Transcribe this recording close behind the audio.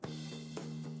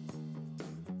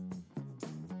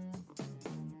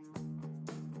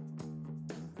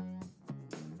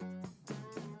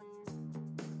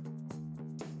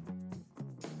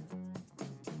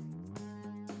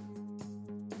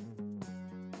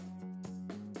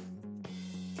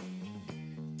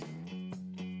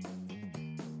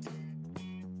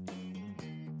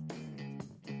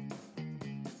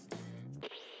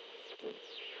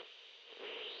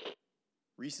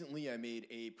recently I made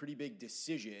a pretty big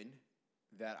decision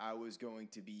that I was going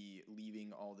to be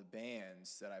leaving all the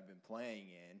bands that I've been playing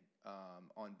in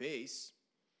on bass.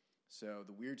 So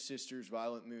the Weird Sisters,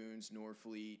 Violent Moons,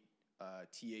 Norfleet,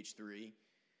 TH3.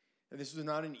 And this was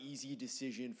not an easy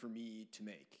decision for me to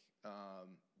make.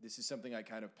 This is something I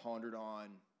kind of pondered on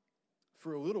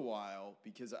for a little while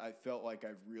because I felt like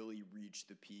I've really reached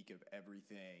the peak of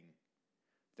everything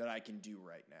that I can do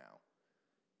right now.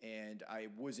 And I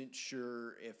wasn't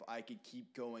sure if I could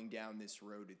keep going down this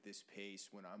road at this pace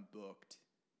when I'm booked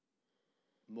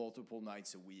multiple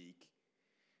nights a week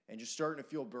and just starting to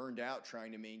feel burned out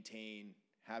trying to maintain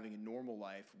having a normal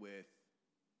life with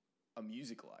a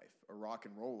music life, a rock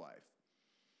and roll life.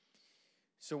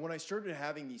 So when I started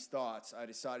having these thoughts, I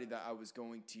decided that I was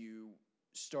going to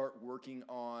start working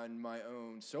on my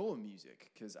own solo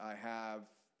music because I have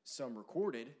some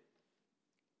recorded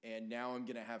and now I'm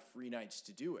going to have free nights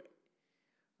to do it.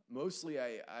 Mostly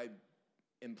I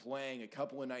am playing a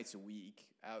couple of nights a week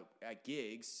out at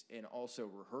gigs and also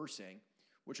rehearsing,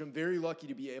 which I'm very lucky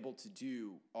to be able to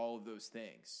do all of those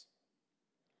things.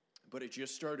 But it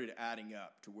just started adding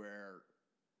up to where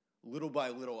little by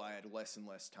little I had less and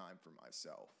less time for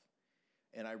myself.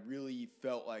 And I really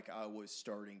felt like I was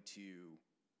starting to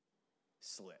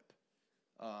slip.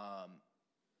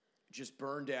 Just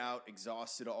burned out,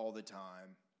 exhausted all the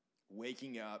time,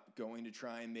 waking up, going to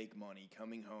try and make money,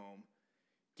 coming home,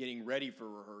 getting ready for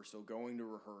rehearsal, going to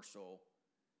rehearsal.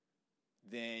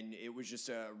 Then it was just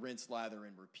a rinse, lather,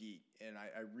 and repeat. And I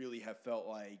really have felt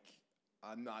like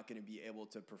I'm not going to be able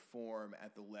to perform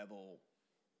at the level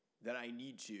that I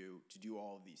need to do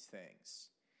all of these things.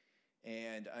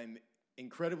 And I'm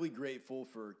incredibly grateful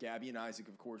for Gabby and Isaac,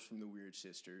 of course, from the Weird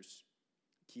Sisters,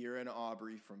 Kira and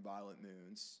Aubrey from Violent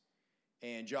Moons,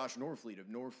 and Josh Norfleet of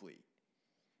Norfleet.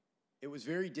 It was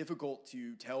very difficult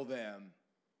to tell them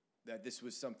that this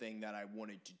was something that I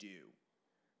wanted to do.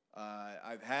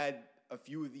 I've had a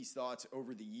few of these thoughts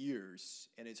over the years,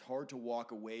 and it's hard to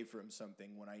walk away from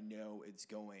something when I know it's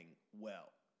going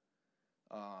well.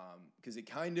 Because it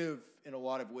kind of, in a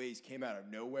lot of ways, came out of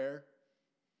nowhere,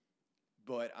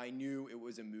 but I knew it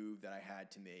was a move that I had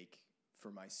to make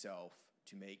for myself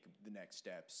to make the next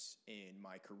steps in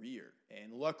my career.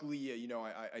 And luckily,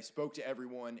 I spoke to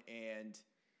everyone, and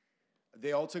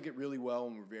they all took it really well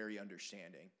and were very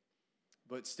understanding.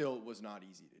 But still, it was not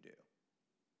easy to do.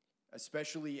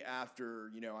 Especially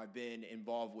after, I've been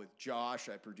involved with Josh.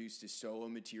 I produced his solo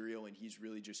material, and he's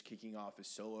really just kicking off his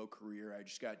solo career. I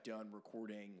just got done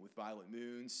recording with Violent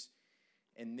Moons.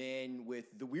 And then with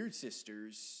the Weird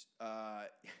Sisters,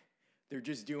 they're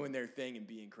just doing their thing and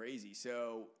being crazy.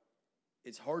 So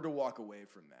it's hard to walk away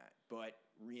from that, but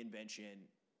reinvention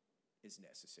is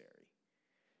necessary.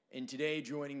 And today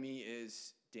joining me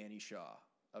is Danny Shaw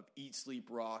of Eat Sleep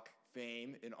Rock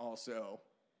fame and also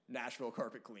Nashville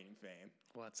carpet cleaning fame.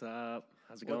 What's up?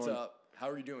 How's it going? What's up? How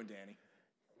are you doing, Danny?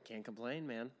 Can't complain,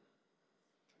 man.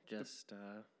 Just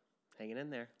hanging in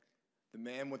there. The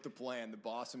man with the plan, the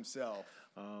boss himself.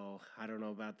 Oh, I don't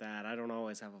know about that. I don't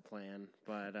always have a plan,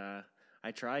 but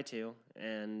I try to,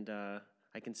 and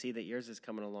I can see that yours is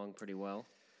coming along pretty well.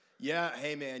 Yeah,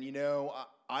 hey, man,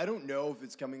 I don't know if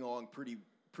it's coming along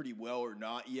pretty well or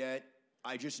not yet.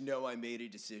 I just know I made a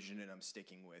decision, and I'm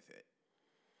sticking with it.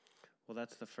 Well,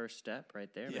 that's the first step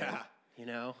right there, yeah.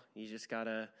 Man. You just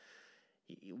gotta,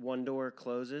 one door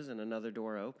closes and another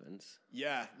door opens.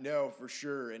 Yeah, no, for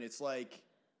sure. And it's like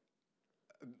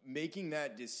making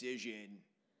that decision,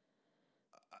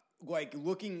 like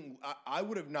I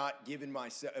would have not given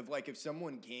myself, if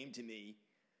someone came to me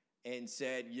and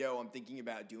said, yo, I'm thinking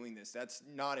about doing this, that's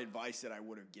not advice that I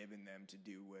would have given them to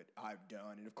do what I've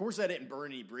done. And of course I didn't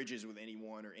burn any bridges with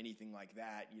anyone or anything like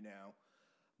that,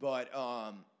 But,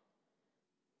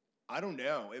 I don't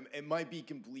know. It might be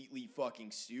completely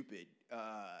fucking stupid,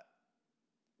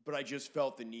 but I just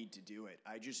felt the need to do it.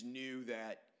 I just knew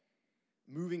that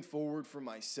moving forward for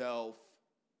myself,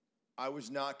 I was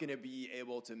not going to be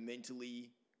able to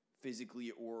mentally,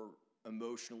 physically, or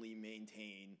emotionally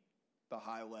maintain the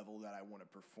high level that I want to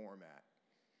perform at.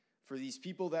 For these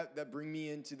people that bring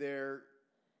me into their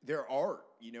art,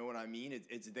 you know what I mean?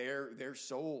 It's their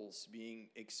souls being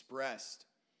expressed.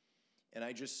 And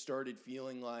I just started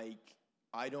feeling like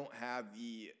I don't have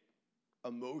the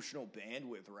emotional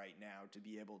bandwidth right now to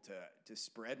be able to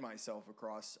spread myself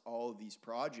across all of these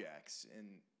projects. And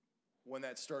when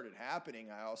that started happening,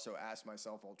 I also asked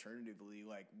myself alternatively,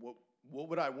 like, what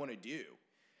would I want to do?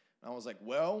 And I was like,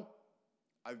 well,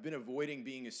 I've been avoiding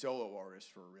being a solo artist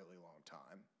for a really long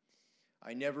time.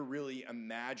 I never really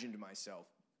imagined myself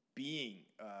being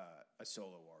a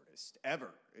solo artist. keyboardist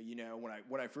ever. You know,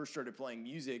 when I first started playing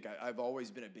music, I've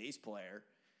always been a bass player.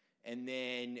 And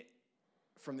then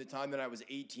from the time that I was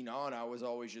 18 on, I was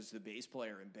always just the bass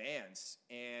player in bands.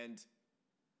 And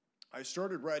I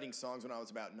started writing songs when I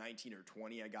was about 19 or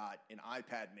 20. I got an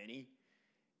iPad mini,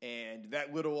 and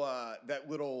that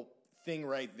little thing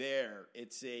right there,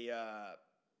 it's a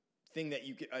thing that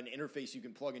an interface you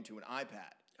can plug into an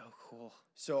iPad. Oh, cool.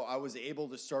 So I was able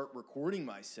to start recording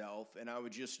myself, and I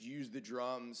would just use the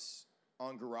drums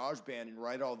on GarageBand and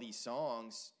write all these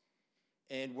songs.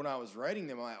 And when I was writing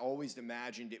them, I always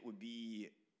imagined it would be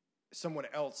someone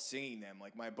else singing them,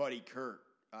 like my buddy Kurt.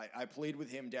 I played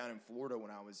with him down in Florida when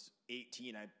I was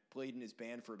 18. I played in his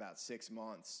band for about 6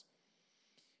 months.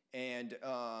 And,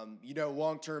 you know,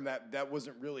 long term, that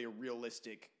wasn't really a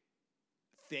realistic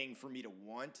thing for me to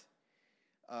want.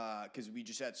 Because we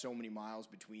just had so many miles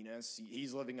between us.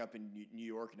 He's living up in New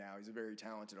York now. He's a very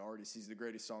talented artist. He's the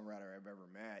greatest songwriter I've ever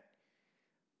met.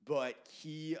 But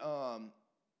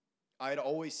I'd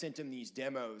always sent him these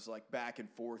demos, like, back and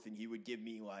forth, and he would give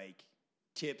me, like,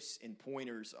 tips and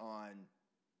pointers on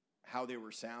how they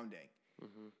were sounding.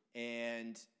 Mm-hmm.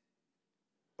 And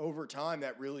over time,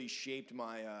 that really shaped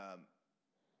my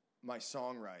my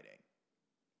songwriting.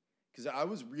 Because I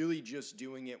was really just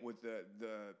doing it with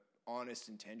the honest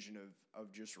intention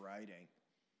of just writing.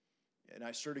 And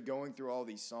I started going through all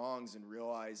these songs and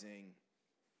realizing,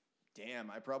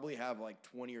 damn, I probably have like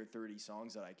 20 or 30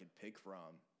 songs that I could pick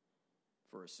from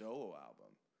for a solo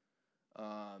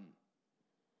album.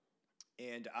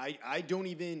 And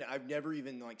I've never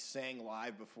even like sang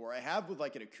live before. I have with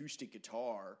like an acoustic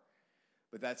guitar,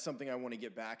 but that's something I want to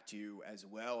get back to as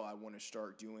well. I want to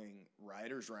start doing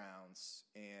writers rounds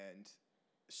and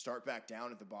start back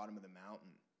down at the bottom of the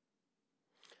mountain.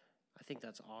 I think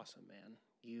that's awesome, man.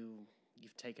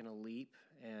 You've taken a leap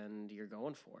and you're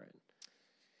going for it.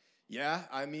 Yeah,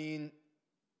 I mean,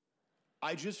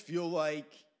 I just feel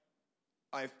like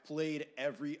I've played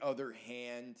every other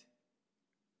hand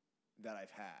that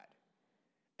I've had.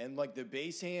 And like the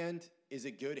bass hand is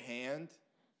a good hand,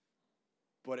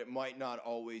 but it might not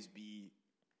always be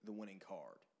the winning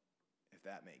card, if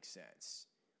that makes sense.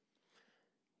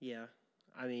 Yeah.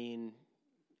 I mean,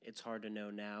 it's hard to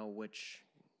know now which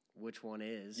one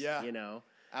is, yeah, you know.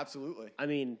 Absolutely. I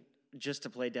mean, just to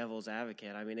play devil's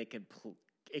advocate, I mean, it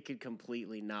could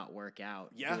completely not work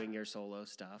out doing your solo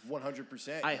stuff.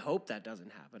 100%. I hope that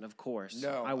doesn't happen, of course.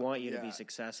 No. I want you to be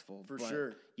successful. For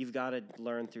sure. You've got to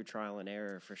learn through trial and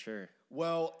error, for sure.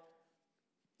 Well,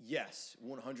 yes,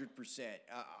 100%.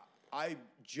 I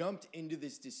jumped into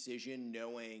this decision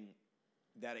knowing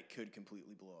that it could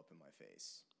completely blow up in my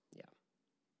face. Yeah.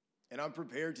 And I'm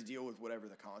prepared to deal with whatever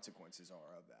the consequences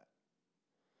are of that.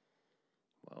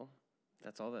 Well,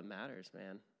 that's all that matters,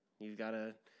 man. You've got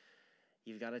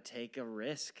to take a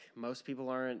risk. Most people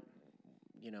aren't,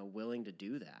 willing to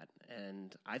do that,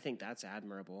 and I think that's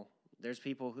admirable. There's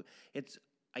people who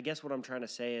I guess what I'm trying to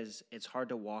say is it's hard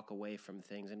to walk away from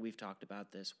things, and we've talked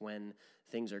about this when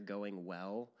things are going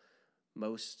well.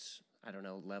 Most,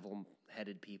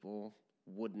 level-headed people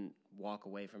wouldn't walk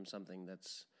away from something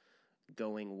that's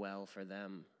going well for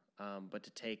them. But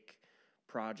to take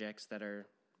projects that are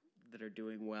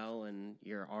doing well and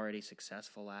you're already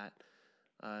successful at,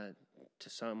 to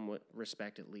some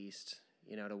respect at least,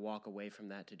 to walk away from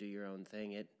that to do your own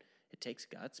thing, it takes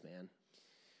guts, man.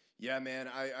 Yeah, man.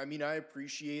 I mean, I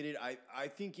appreciate it. I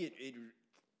think it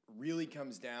really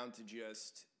comes down to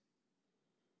just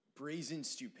brazen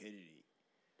stupidity,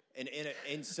 and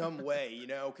in some way,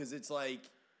 because it's like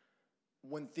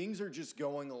when things are just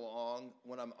going along,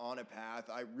 when I'm on a path,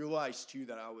 I realized too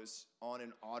that I was on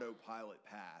an autopilot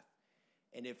path,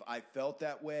 and if I felt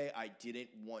that way, I didn't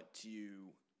want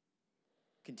to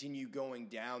continue going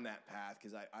down that path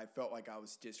because I felt like I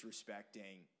was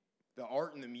disrespecting the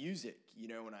art and the music, you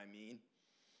know what I mean?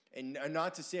 And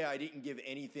not to say I didn't give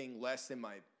anything less than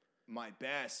my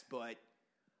best, but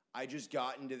I just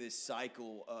got into this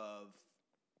cycle of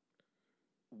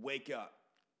wake up,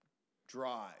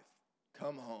 drive,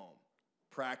 come home,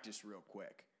 practice real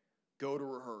quick, go to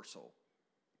rehearsal,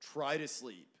 try to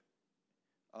sleep,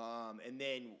 and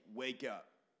then wake up,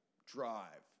 drive,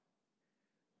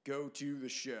 go to the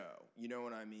show, you know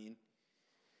what I mean?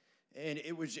 And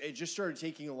it just started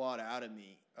taking a lot out of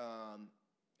me.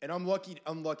 And I'm lucky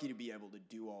to be able to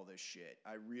do all this shit.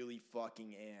 I really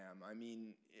fucking am. I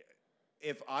mean,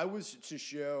 if I was to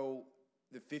show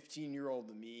the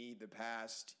 15-year-old me the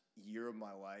past year of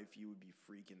my life, you would be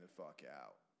freaking the fuck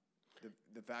out.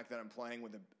 The fact that I'm playing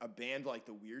with a band like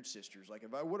the Weird Sisters, like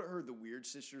if I would have heard the Weird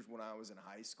Sisters when I was in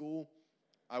high school,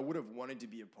 I would have wanted to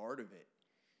be a part of it.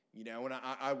 you know, and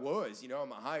I was, you know,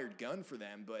 I'm a hired gun for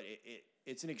them, but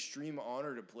it's an extreme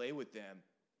honor to play with them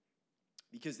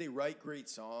because they write great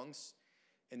songs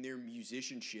and their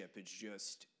musicianship is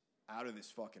just out of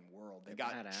this fucking world. They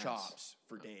got badass. Chops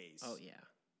for days. Oh, yeah,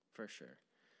 for sure.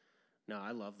 No,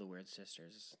 I love the Weird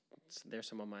Sisters. They're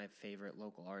some of my favorite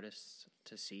local artists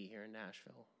to see here in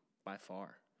Nashville, by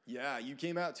far. Yeah, you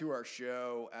came out to our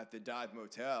show at the Dive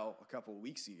Motel a couple of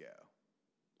weeks ago.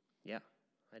 Yeah,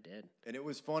 I did. And it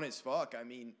was fun as fuck. I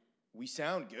mean, we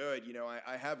sound good. You know,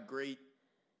 I have great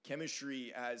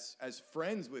chemistry as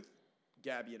friends with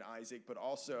Gabby and Isaac, but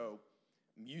also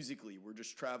musically, we're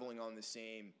just traveling on the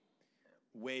same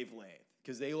wavelength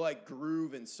because they like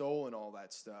groove and soul and all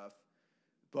that stuff,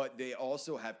 but they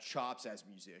also have chops as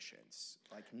musicians,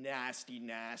 like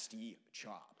nasty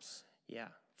chops. Yeah,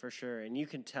 for sure. And you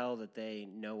can tell that they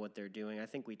know what they're doing. I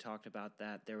think we talked about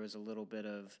that. There was a little bit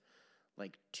of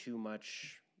like too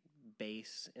much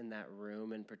bass in that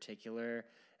room in particular,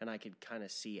 and I could kind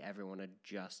of see everyone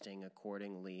adjusting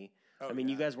accordingly. Oh, I mean,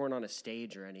 yeah. you guys weren't on a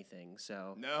stage or anything,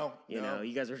 so No, you know,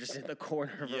 you guys were just in the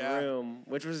corner of Yeah. a room,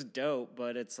 which was dope.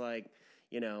 But it's like,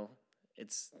 you know,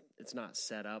 it's not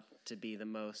set up to be the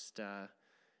most,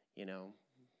 you know,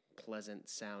 pleasant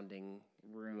sounding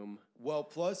room. Well,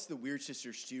 plus the Weird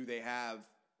Sisters too, they have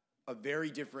a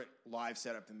very different live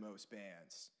setup than most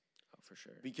bands. Oh, for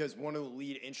sure. Because one of the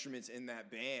lead instruments in that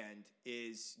band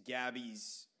is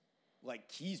Gabby's like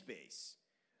keys bass.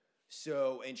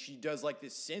 So, and she does like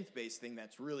this synth bass thing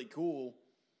that's really cool.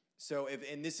 So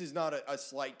and this is not a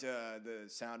slight to the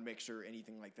sound mixer or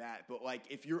anything like that, but like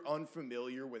if you're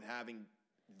unfamiliar with having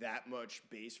that much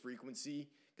bass frequency,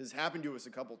 because it's happened to us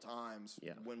a couple times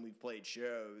when we've played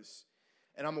shows,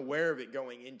 and I'm aware of it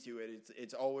going into it,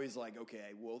 it's always like,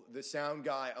 okay, will the sound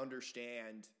guy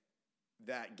understand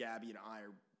that Gabby and I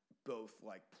are both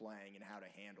like playing and how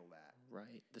to handle that?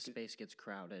 Right. The space gets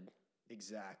crowded.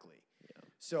 Exactly. Yeah.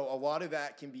 So a lot of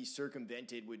that can be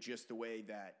circumvented with just the way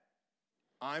that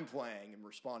I'm playing and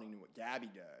responding to what Gabby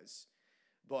does.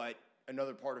 But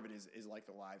another part of it is like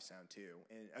the live sound too.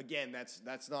 And again,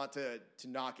 that's not to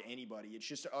knock anybody. It's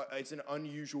just it's an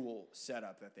unusual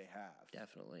setup that they have.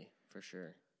 Definitely, for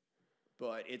sure.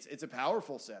 But it's a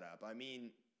powerful setup. I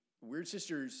mean, Weird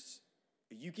Sisters,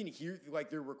 you can hear like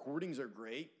their recordings are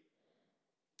great,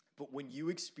 but when you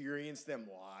experience them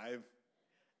live,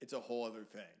 it's a whole other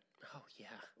thing. Oh, yeah.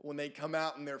 When they come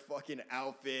out in their fucking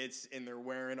outfits and they're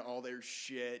wearing all their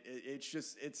shit,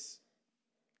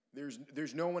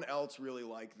 there's no one else really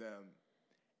like them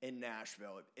in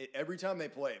Nashville. Every time they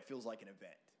play, it feels like an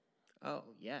event. Oh,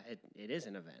 yeah, it is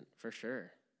an event, for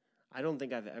sure. I don't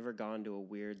think I've ever gone to a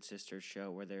Weird Sisters show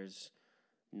where there's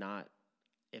not,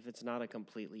 if it's not a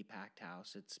completely packed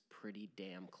house, it's pretty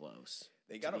damn close.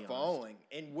 They got a following.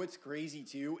 And what's crazy,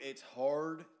 too, it's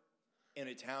hard in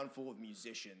a town full of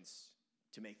musicians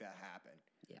to make that happen.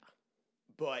 Yeah.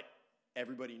 But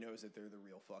everybody knows that they're the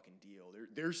real fucking deal.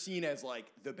 They're seen as like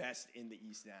the best in the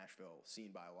East Nashville,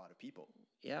 seen by a lot of people.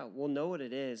 Yeah, we'll know what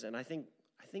it is, and I think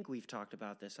we've talked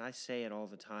about this. I say it all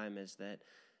the time, is that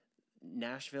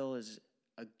Nashville is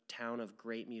a town of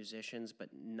great musicians, but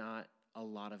not a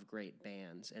lot of great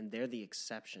bands, and they're the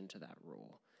exception to that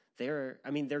rule. They're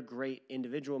great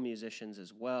individual musicians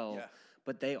as well. Yeah.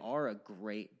 But they are a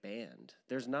great band.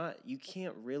 You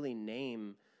can't really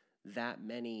name that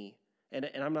many, and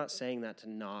I'm not saying that to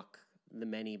knock the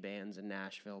many bands in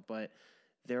Nashville, but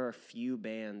there are few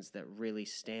bands that really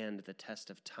stand the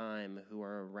test of time who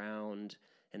are around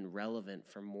and relevant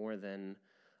for more than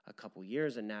a couple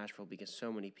years in Nashville, because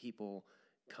so many people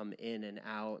come in and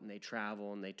out and they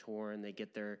travel and they tour and they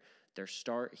get their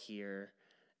start here.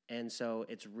 And so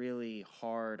it's really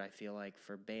hard, I feel like,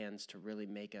 for bands to really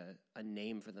make a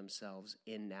name for themselves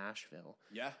in Nashville.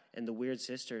 Yeah. And the Weird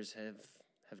Sisters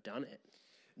have done it.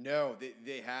 No,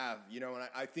 they have. You know, and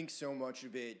I think so much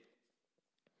of it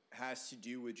has to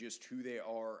do with just who they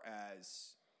are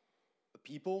as a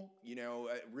people. You know,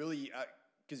 really,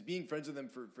 because being friends with them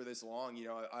for this long, you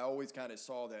know, I always kind of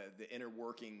saw the inner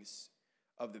workings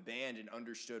of the band and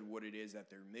understood what it is that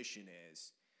their mission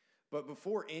is. But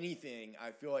before anything,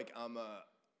 I feel like I'm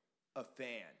a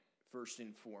fan, first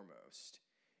and foremost.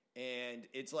 And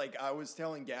it's like I was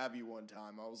telling Gabby one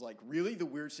time, I was like, really, the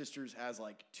Weird Sisters has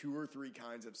like 2 or 3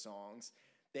 kinds of songs.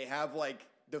 They have like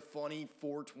the funny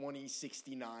 420,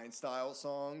 69 style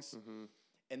songs. Mm-hmm.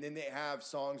 And then they have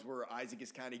songs where Isaac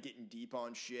is kind of getting deep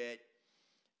on shit.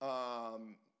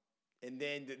 And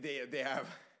then they have...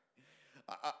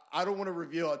 I don't want to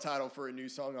reveal a title for a new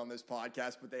song on this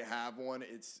podcast, but they have one.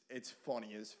 It's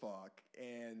funny as fuck.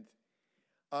 And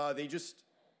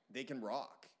they can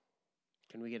rock.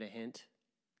 Can we get a hint?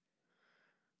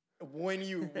 when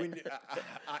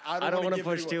I don't want to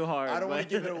push too hard. I don't want to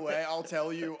give it away. I'll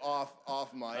tell you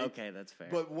off mic. Okay, that's fair.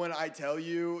 But when I tell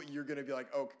you, you're gonna be like,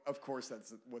 oh, of course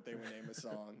that's what they would name a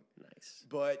song. Nice.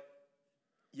 But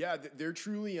yeah, they're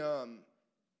truly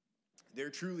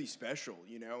special,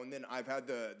 you know. And then I've had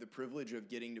the privilege of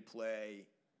getting to play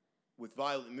with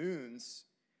Violet Moons,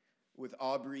 with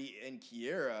Aubrey and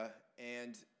Kiera,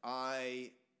 and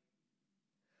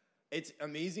it's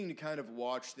amazing to kind of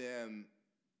watch them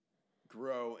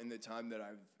grow in the time that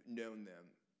I've known them,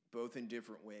 both in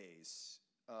different ways.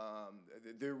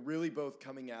 They're really both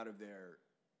coming out of their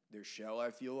shell,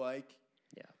 I feel like.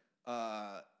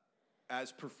 Yeah.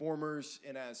 As performers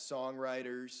and as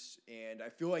songwriters, and I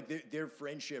feel like their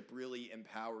friendship really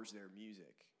empowers their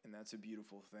music, and that's a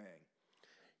beautiful thing.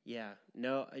 Yeah.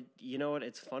 No, you know what?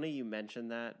 It's funny you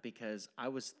mentioned that because I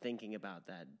was thinking about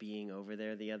that being over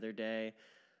there the other day,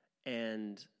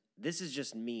 and this is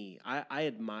just me. I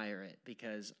admire it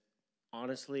because,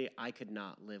 honestly, I could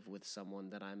not live with someone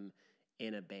that I'm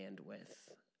in a band with.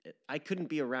 I couldn't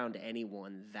be around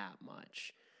anyone that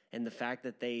much. And the fact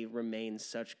that they remain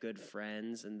such good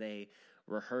friends and they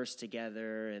rehearse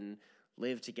together and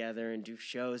live together and do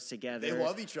shows together. They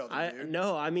love each other, dude.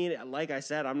 No, I mean, like I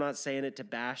said, I'm not saying it to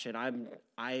bash it.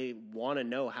 I want to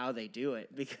know how they do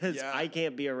it because I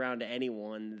can't be around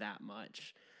anyone that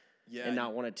much. Yeah, and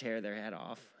not want to tear their head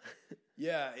off.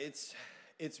 Yeah, it's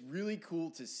really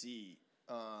cool to see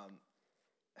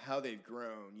how they've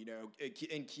grown, you know.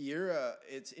 And Kiera,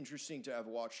 it's interesting to have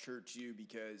watched her too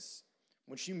because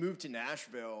when she moved to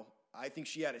Nashville, I think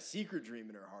she had a secret dream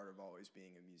in her heart of always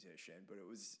being a musician, but it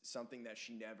was something that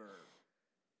she never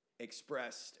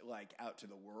expressed like out to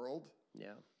the world.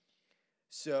 Yeah.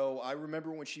 So I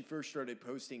remember when she first started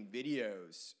posting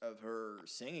videos of her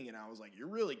singing, and I was like, "You're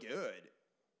really good.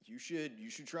 You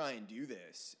should try and do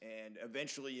this." And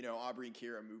eventually, you know, Aubrey and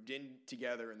Kiera moved in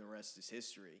together, and the rest is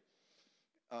history.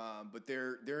 But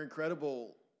they're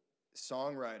incredible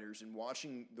songwriters, and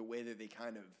watching the way that they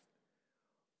kind of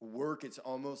work, it's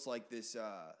almost like this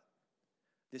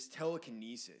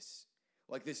telekinesis,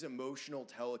 like this emotional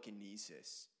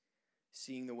telekinesis,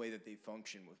 seeing the way that they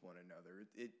function with one another.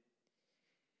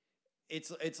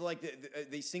 It's like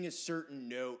they sing a certain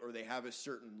note or they have a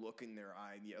certain look in their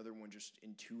eye, and the other one just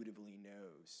intuitively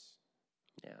knows.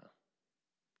 Yeah,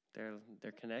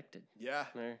 they're connected. Yeah,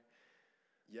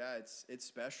 it's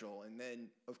special. And then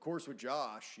of course with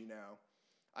Josh, you know,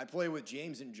 I play with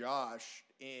James and Josh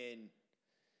in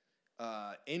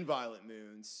Violet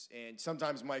Moons, and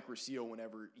sometimes Mike Rasile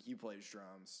whenever he plays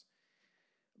drums.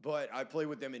 But I play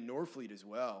with them in Norfleet as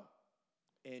well,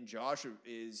 and Josh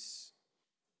is.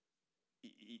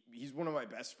 He's one of my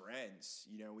best friends.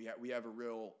 You know, we have a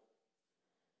real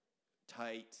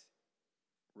tight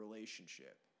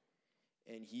relationship.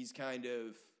 And he's kind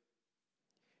of,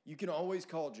 you can always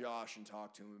call Josh and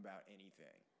talk to him about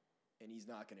anything, and he's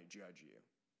not going to judge you.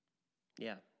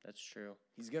 Yeah, that's true.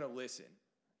 He's going to listen.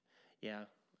 Yeah,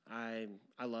 I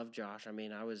love Josh. I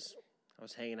mean, I was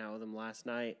hanging out with him last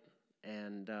night,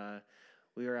 and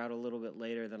we were out a little bit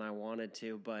later than I wanted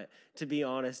to, but to be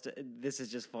honest, this is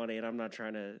just funny, and I'm not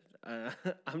trying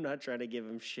to give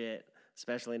him shit,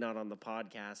 especially not on the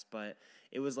podcast, but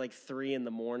it was like 3 a.m,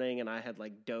 and I had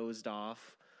like dozed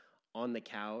off on the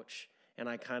couch, and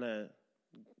I kind of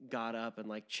got up and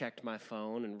like checked my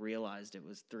phone and realized it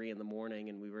was 3 a.m,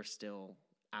 and we were still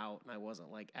out, and I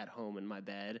wasn't like at home in my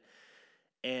bed,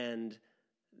 and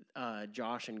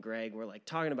Josh and Greg were like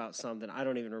talking about something. I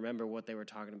don't even remember what they were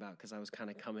talking about because I was kind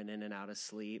of coming in and out of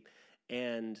sleep.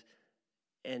 And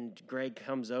Greg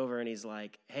comes over and he's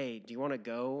like, "Hey, do you want to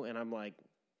go?" And I'm like,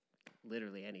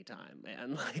 "Literally anytime,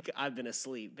 man." Like I've been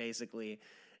asleep basically.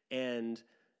 And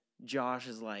Josh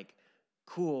is like,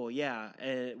 "Cool, yeah,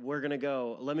 and we're gonna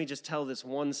go. Let me just tell this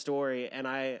one story." And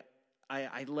I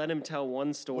let him tell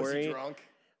one story. Was he drunk?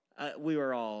 We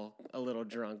were all a little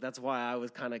drunk. That's why I was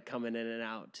kind of coming in and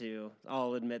out too.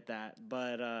 I'll admit that.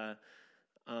 But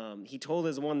he told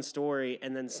his one story,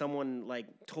 and then someone like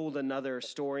told another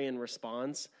story in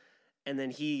response, and then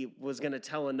he was going to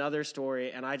tell another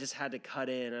story, and I just had to cut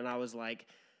in, and I was like,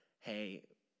 "Hey,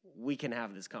 we can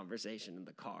have this conversation in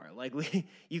the car. Like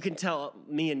you can tell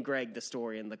me and Greg the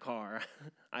story in the car."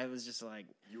 I was just like,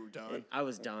 "You were done?" I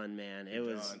was done, man. It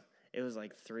was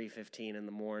like 3:15 in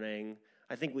the morning.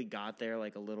 I think we got there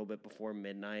like a little bit before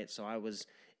midnight, so I was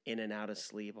in and out of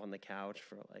sleep on the couch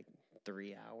for like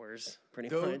 3 hours, pretty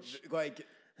much.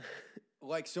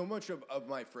 Like so much of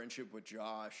my friendship with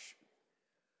Josh,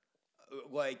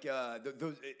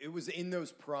 it was in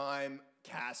those prime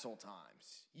castle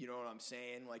times. You know what I'm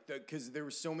saying? Like because there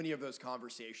were so many of those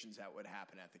conversations that would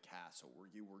happen at the castle where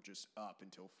you were just up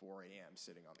until 4 a.m.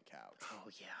 sitting on the couch. Oh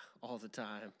yeah, all the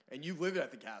time. And you lived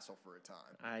at the castle for a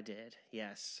time. I did,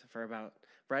 yes, for about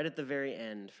right at the very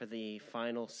end for the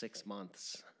final 6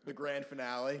 months. The grand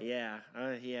finale. Yeah,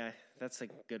 that's a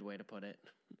good way to put it.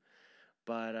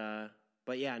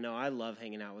 But yeah, no, I love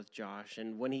hanging out with Josh,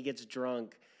 and when he gets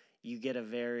drunk, you get a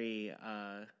very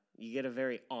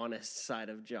honest side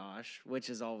of Josh, which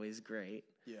is always great.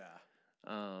 Yeah.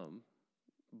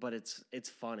 But it's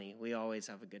funny. We always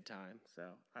have a good time, so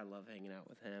I love hanging out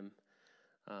with him.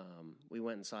 We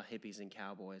went and saw Hippies and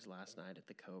Cowboys last night at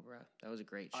the Cobra. That was a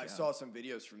great show. I saw some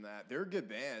videos from that. They're a good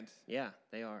band. Yeah,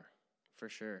 they are, for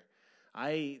sure.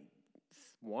 I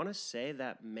want to say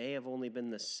that may have only been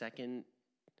the second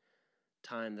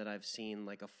time that I've seen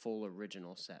like a full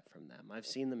original set from them. I've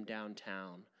seen them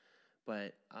downtown,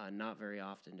 but not very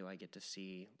often do I get to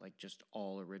see like just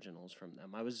all originals from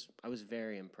them. I was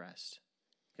very impressed.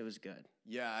 It was good.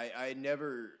 Yeah, I had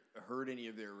never heard any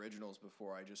of their originals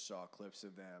before. I just saw clips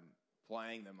of them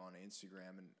playing them on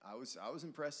Instagram, and I was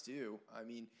impressed too. I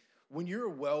mean, when you're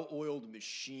a well-oiled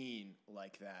machine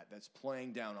like that that's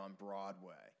playing down on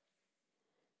Broadway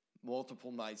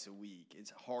multiple nights a week,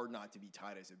 it's hard not to be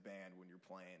tight as a band when you're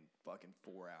playing fucking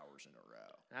 4 hours in a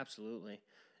row. Absolutely.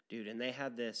 Dude, and they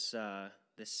had this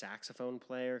saxophone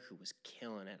player who was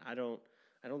killing it. I don't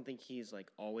think he's like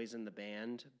always in the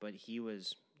band, but he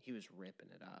was ripping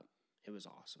it up. It was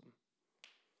awesome.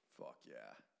 Fuck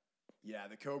yeah. Yeah,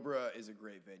 the Cobra is a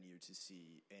great venue to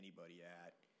see anybody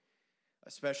at.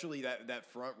 Especially that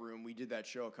front room. We did that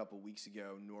show a couple weeks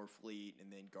ago, Norfleet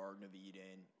and then Garden of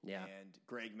Eden. Yeah. And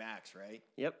Greg Max, right?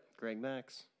 Yep, Greg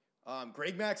Max.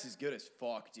 Greg Max is good as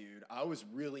fuck, dude. I was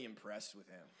really impressed with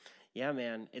him. Yeah,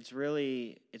 man. It's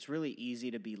really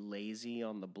easy to be lazy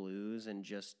on the blues and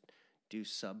just do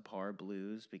subpar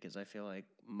blues because I feel like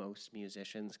most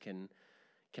musicians can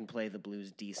play the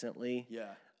blues decently.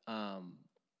 Yeah.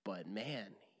 But man,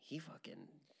 he fucking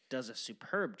does a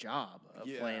superb job of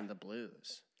playing the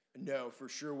blues. No, for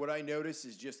sure. What I notice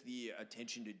is just the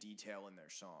attention to detail in their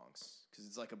songs because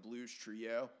it's like a blues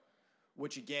trio,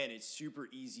 which again, it's super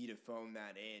easy to phone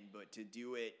that in, but to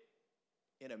do it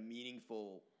in a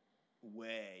meaningful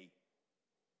way,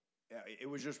 it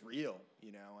was just real,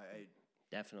 you know.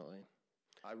 Definitely.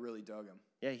 I really dug him.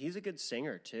 Yeah, he's a good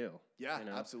singer too. Yeah, you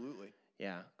know? Absolutely.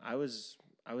 Yeah, I was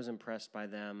impressed by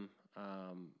them.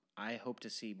 I hope to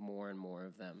see more and more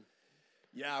of them.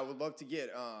 Yeah, I would love to get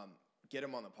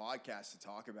him on the podcast to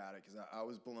talk about it because I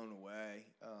was blown away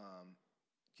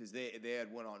because they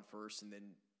had went on first and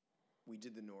then we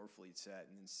did the Norfleet set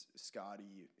and then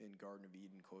Scotty in Garden of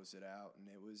Eden closed it out and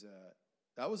it was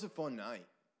that was a fun night.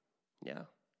 Yeah,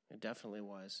 it definitely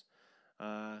was.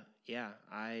 That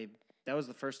was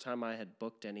the first time I had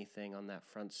booked anything on that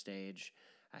front stage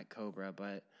at Cobra,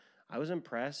 but I was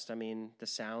impressed. I mean, the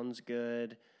sound's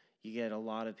good. You get a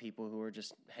lot of people who are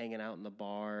just hanging out in the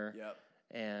bar. Yep.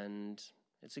 And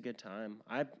it's a good time.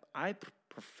 I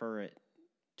prefer it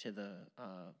to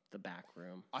the back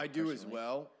room. I do as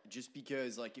well, just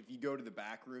because like if you go to the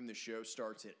back room, the show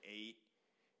starts at 8,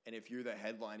 and if you're the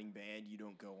headlining band, you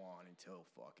don't go on until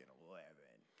fucking 11.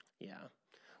 Yeah.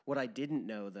 What I didn't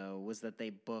know, though, was that they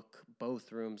book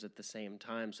both rooms at the same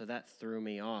time, so that threw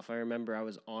me off. I remember I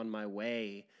was on my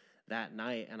way that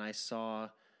night, and I saw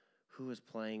who was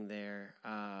playing there. It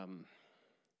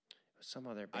was some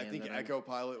other band. I think Echo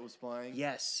Pilot was playing.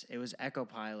 Yes, it was Echo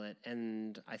Pilot,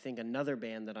 and I think another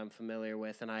band that I'm familiar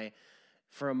with, and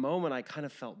for a moment, I kind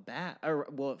of felt bad.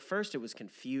 Well, at first, it was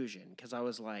confusion, because I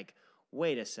was like,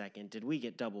 wait a second, did we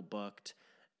get double booked?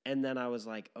 And then I was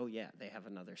like, oh, yeah, they have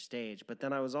another stage. But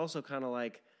then I was also kind of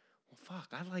like, well,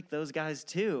 fuck, I like those guys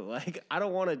too. Like, I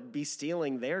don't want to be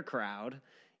stealing their crowd,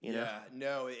 you know? Yeah,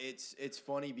 no, it's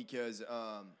funny because,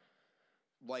 I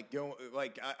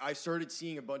started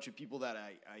seeing a bunch of people that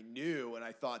I knew, and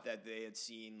I thought that they had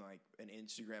seen, like, an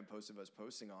Instagram post of us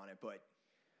posting on it. But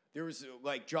there was,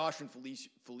 like, Josh and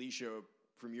Felicia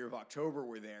from Year of October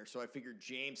were there, so I figured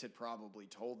James had probably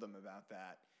told them about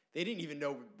that. They didn't even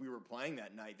know we were playing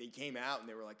that night. They came out and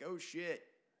they were like, oh, shit.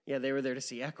 Yeah, they were there to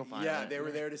see Echo Pilot. Yeah, they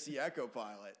were there to see Echo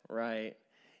Pilot. Right.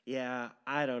 Yeah,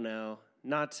 I don't know.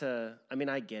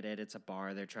 I get it. It's a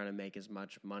bar. They're trying to make as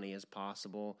much money as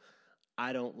possible.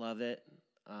 I don't love it.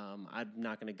 I'm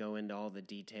not going to go into all the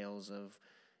details of,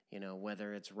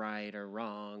 whether it's right or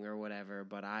wrong or whatever,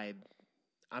 but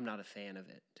I'm not a fan of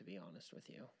it, to be honest with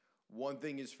you. One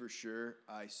thing is for sure,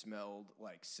 I smelled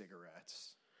like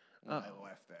cigarettes when I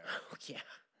left there. Oh, yeah.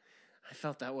 I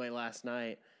felt that way last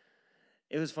night.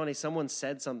 It was funny. Someone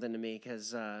said something to me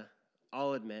because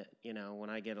I'll admit, when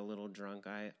I get a little drunk,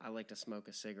 I like to smoke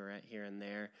a cigarette here and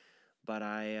there. But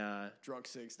drunk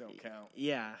cigs don't count.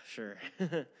 Yeah, sure.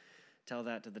 Tell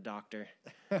that to the doctor.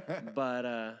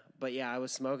 But yeah, I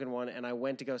was smoking one, and I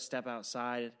went to go step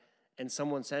outside, and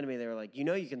someone said to me, they were like, you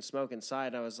can smoke inside.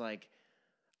 And I was like,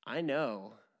 I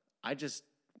know. I just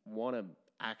want to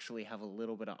actually have a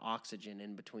little bit of oxygen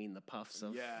in between the puffs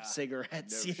of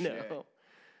cigarettes, no shit.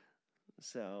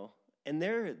 So, and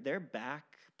their back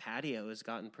patio has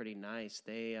gotten pretty nice.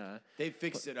 They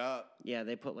fixed it up. Yeah,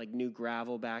 they put like new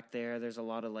gravel back there. There's a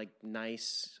lot of like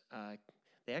nice.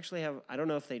 They actually have. I don't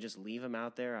know if they just leave them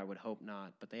out there. I would hope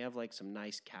not. But they have like some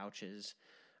nice couches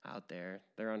out there.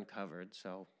 They're uncovered,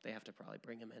 so they have to probably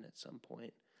bring them in at some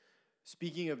point.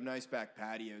 Speaking of nice back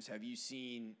patios, have you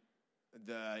seen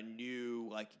the new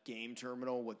like game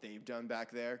terminal? What they've done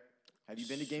back there? Have you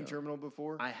been to Game Terminal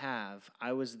before? I have.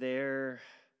 I was there,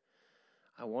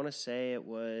 I want to say it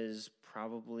was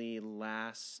probably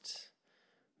last,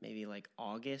 maybe like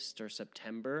August or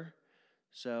September.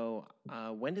 So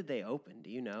when did they open? Do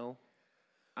you know?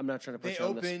 I'm not trying to put you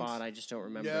on the spot. I just don't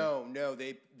remember. No.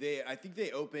 I think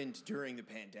they opened during the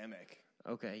pandemic.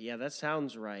 Okay, yeah, that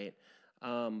sounds right.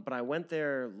 But I went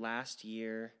there last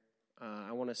year.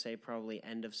 I want to say probably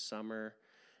end of summer.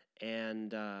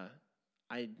 And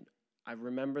I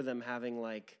remember them having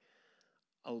like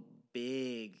a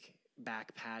big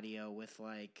back patio with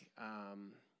like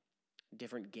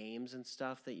different games and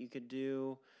stuff that you could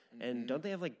do. Mm-hmm. And don't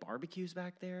they have like barbecues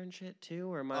back there and shit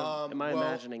too? Or am I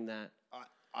imagining that?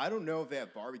 I don't know if they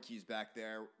have barbecues back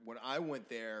there. When I went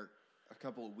there a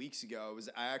couple of weeks ago,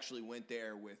 I actually went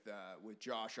there with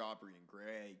Josh, Aubrey, and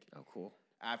Greg. Oh, cool.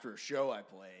 After a show I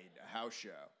played, a house show.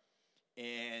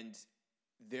 And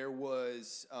there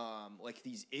was like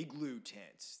these igloo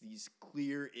tents, these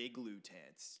clear igloo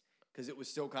tents, because it was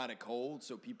still kind of cold,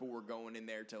 so people were going in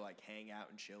there to like hang out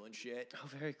and chill and shit. Oh,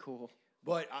 very cool.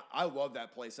 But I love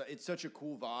that place. It's such a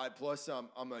cool vibe. Plus,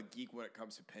 I'm a geek when it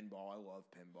comes to pinball. I love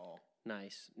pinball.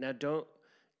 Nice. Now, don't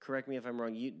correct me if I'm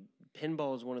wrong.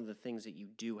 Pinball is one of the things that you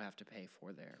do have to pay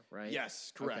for there, right?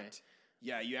 Yes, correct. Okay.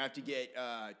 Yeah, you have to get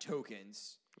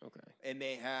tokens. Okay. And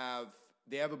they have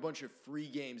a bunch of free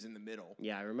games in the middle.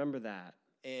 Yeah, I remember that.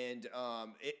 And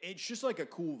it's just like a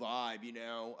cool vibe,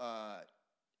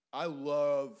 I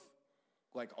love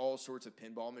like all sorts of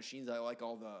pinball machines. I like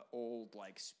all the old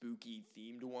like spooky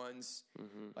themed ones,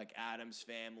 like Addams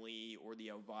Family or the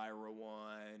Elvira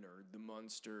one or the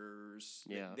Munsters.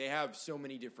 Yeah, they have so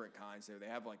many different kinds there. They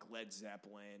have like Led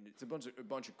Zeppelin. It's a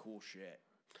bunch of cool shit.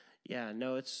 Yeah,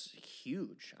 no, it's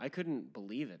huge. I couldn't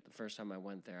believe it the first time I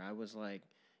went there. I was like,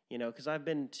 because I've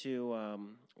been to,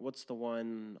 what's the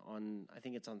one on, I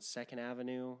think it's on 2nd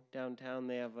Avenue downtown.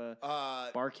 They have a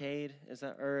barcade, is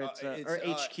that, or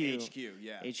HQ. HQ,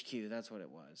 yeah. HQ, that's what it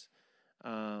was.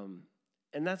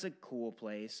 And that's a cool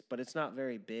place, but it's not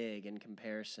very big in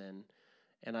comparison.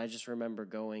 And I just remember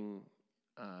going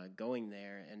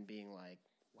there and being like,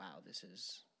 wow, this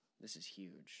is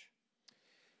huge.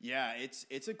 Yeah,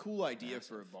 it's a cool idea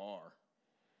for a bar.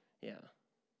 Yeah.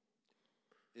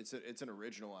 It's an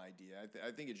original idea.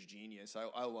 I think it's genius.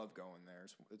 I love going there.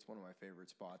 It's one of my favorite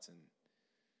spots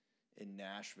in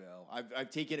Nashville.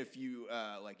 I've taken a few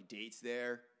like dates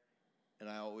there, and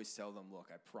I always tell them, look,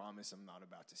 I promise I'm not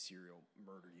about to serial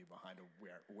murder you behind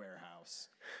a warehouse,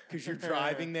 because you're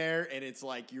driving there and it's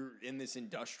like you're in this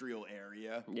industrial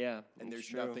area. Yeah, and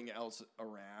there's nothing else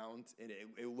around, and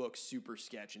it looks super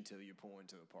sketch until you pull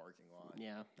into the parking lot.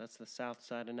 Yeah, that's the south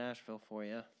side of Nashville for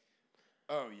you.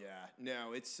 Oh yeah,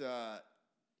 no, it's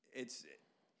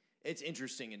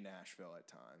interesting in Nashville at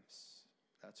times.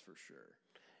 That's for sure.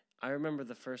 I remember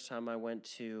the first time I went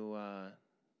to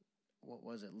what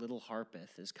was it? Little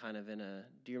Harpeth is kind of in a.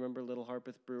 Do you remember Little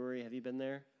Harpeth Brewery? Have you been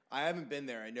there? I haven't been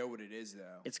there. I know what it is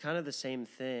though. It's kind of the same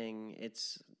thing.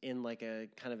 It's in like a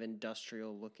kind of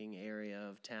industrial looking area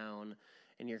of town,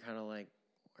 and you're kind of like,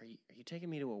 are you taking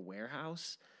me to a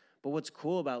warehouse? But what's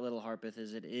cool about Little Harpeth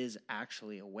is it is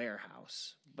actually a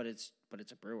warehouse, but it's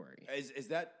a brewery. Is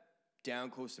that down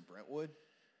close to Brentwood?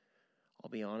 I'll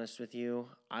be honest with you.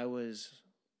 I was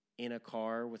in a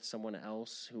car with someone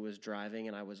else who was driving,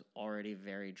 and I was already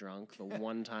very drunk the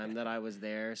one time that I was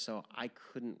there, so I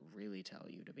couldn't really tell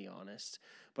you, to be honest.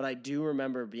 But I do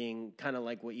remember being kind of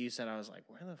like what you said. I was like,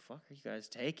 where the fuck are you guys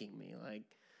taking me? Like,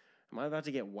 am I about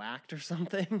to get whacked or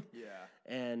something? Yeah.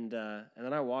 And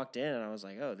then I walked in and I was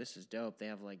like, oh, this is dope. They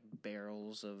have like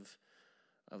barrels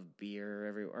of beer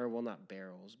everywhere. Or, well, not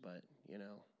barrels, but,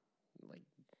 like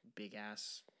big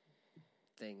ass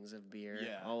things of beer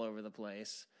all over the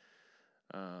place.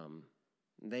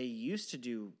 They used to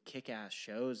do kick-ass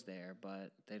shows there,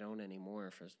 but they don't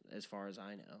anymore, as far as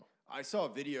I know. I saw a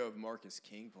video of Marcus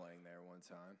King playing there one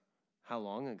time. How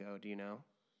long ago, do you know?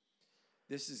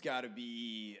 This has got to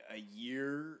be a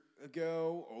year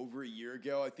ago, over a year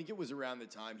ago. I think it was around the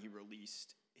time he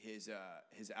released his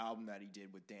album that he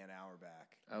did with Dan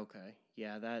Auerbach. Okay.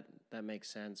 Yeah, that makes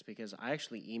sense, because I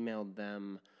actually emailed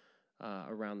them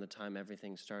around the time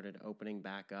everything started opening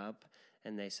back up,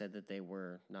 and they said that they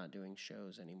were not doing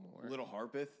shows anymore. Little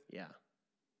Harpeth? Yeah.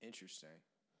 Interesting.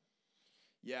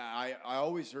 Yeah, I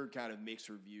always heard kind of mixed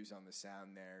reviews on the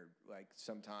sound there. Like,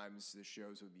 sometimes the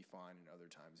shows would be fine, and other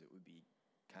times it would be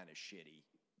kind of shitty,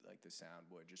 like the sound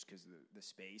would, just because the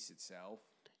space itself.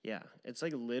 Yeah, it's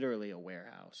like literally a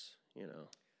warehouse, you know.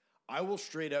 I will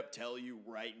straight up tell you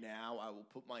right now, I will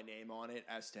put my name on it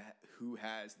as to who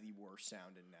has the worst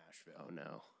sound in Nashville. Oh,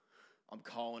 no. I'm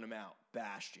calling him out.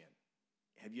 Bastion.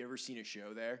 Have you ever seen a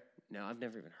show there? No, I've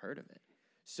never even heard of it.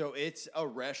 So it's a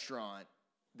restaurant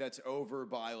that's over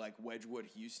by like Wedgwood,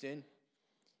 Houston.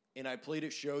 And I played a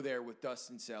show there with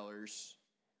Dustin Sellers.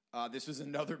 This was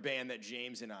another band that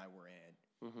James and I were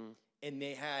in. Mm-hmm. And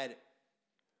they had,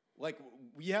 like,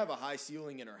 we have a high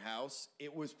ceiling in our house.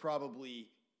 It was probably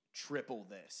triple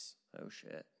this. Oh,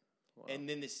 shit. Wow. And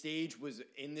then the stage was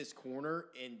in this corner,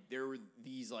 and there were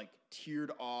these, like,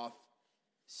 tiered off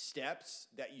steps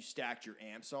that you stacked your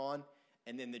amps on,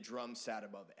 and then the drums sat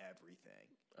above everything.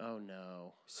 Oh,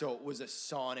 no. So it was a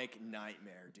sonic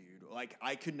nightmare, dude. Like,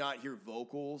 I could not hear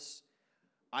vocals.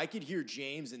 I could hear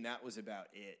James, and that was about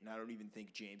it. And I don't even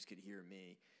think James could hear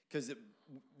me. Because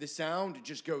the sound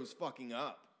just goes fucking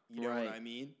up. You know what I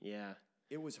mean? Yeah.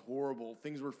 It was horrible.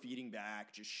 Things were feeding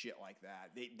back, just shit like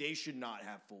that. They should not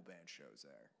have full band shows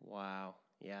there. Wow.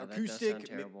 Yeah, acoustic, that does sound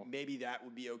terrible. Maybe that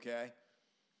would be okay.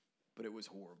 But it was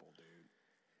horrible,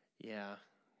 dude. Yeah,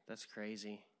 that's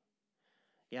crazy.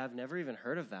 Yeah, I've never even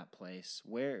heard of that place.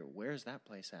 Where's that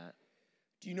place at?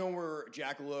 Do you know where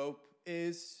Jackalope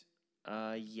is?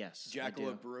 Yes.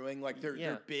 Jackalope Brewing, like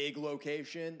their big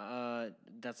location.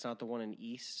 That's not the one in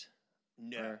East.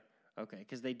 No. Okay,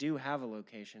 because they do have a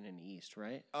location in East,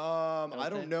 right? I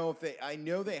don't know if they. I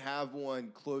know they have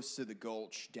one close to the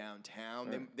Gulch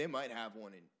downtown. They might have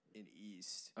one in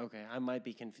East. Okay, I might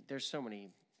be confused. There's so many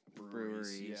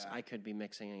breweries. Yeah. I could be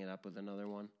mixing it up with another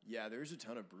one. Yeah, there's a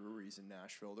ton of breweries in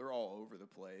Nashville. They're all over the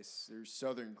place. There's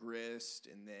Southern Grist,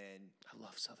 and then I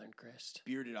love Southern Grist.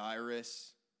 Bearded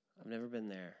Iris. I've never been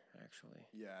there, actually.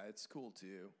 Yeah, it's cool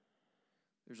too.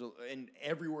 And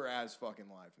everywhere has fucking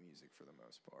live music for the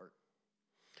most part.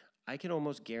 I can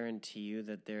almost guarantee you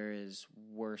that there is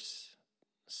worse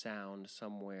sound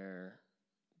somewhere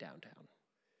downtown.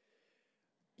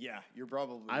 Yeah, you're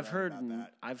probably I've right heard about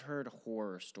that. I've heard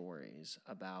horror stories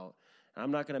about, and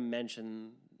I'm not going to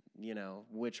mention,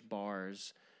 which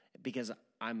bars, because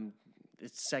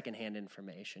it's secondhand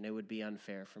information. It would be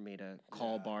unfair for me to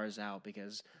call bars out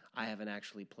because I haven't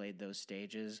actually played those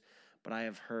stages, but I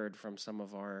have heard from some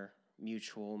of our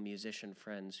mutual musician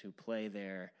friends who play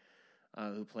there,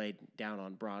 who played down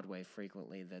on Broadway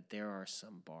frequently, that there are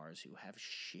some bars who have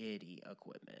shitty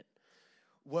equipment.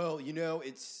 Well,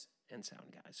 it's... And sound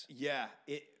guys. Yeah,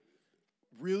 it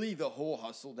really, the whole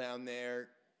hustle down there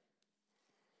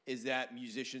is that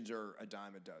musicians are a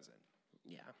dime a dozen.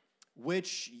 Yeah.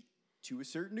 Which, to a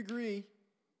certain degree,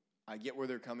 I get where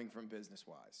they're coming from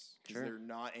business-wise. Because they're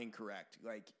not incorrect.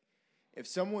 Like, if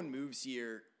someone moves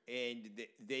here and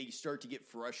they start to get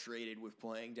frustrated with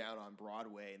playing down on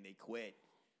Broadway and they quit,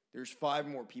 there's 5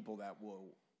 more people that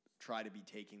will try to be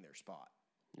taking their spot.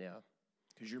 Yeah.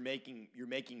 Because you're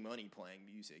making money playing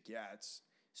music. Yeah, it's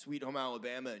Sweet Home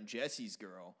Alabama and Jesse's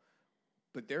Girl,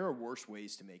 but there are worse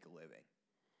ways to make a living.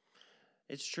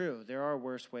 It's true. There are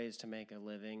worse ways to make a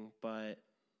living, but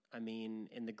I mean,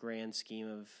 in the grand scheme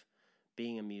of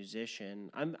being a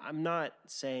musician, I'm not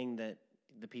saying that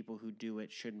the people who do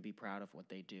it shouldn't be proud of what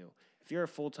they do. If you're a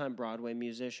full-time Broadway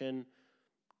musician,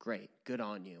 great, good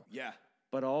on you. Yeah.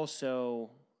 But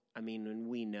also, I mean, when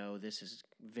we know this is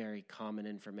very common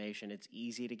information, it's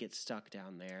easy to get stuck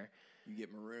down there. You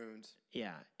get marooned.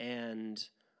 Yeah, and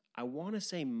I want to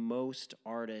say most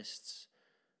artists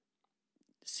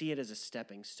see it as a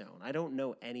stepping stone. I don't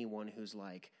know anyone who's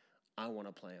like, I want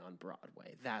to play on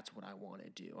Broadway. That's what I want to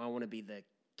do. I want to be the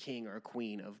king or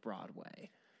queen of Broadway.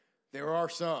 There are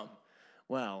some.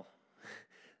 Well,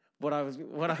 what I was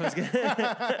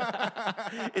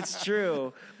gonna it's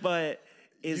true, but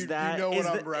you know what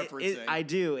I'm referencing. I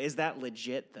do. Is that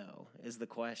legit, though, is the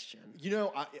question.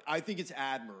 I think it's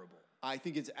admirable.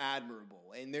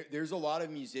 And there's a lot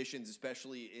of musicians,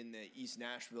 especially in the East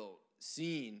Nashville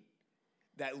scene,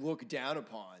 that look down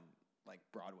upon, like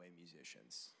Broadway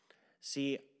musicians.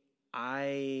 See,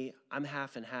 I'm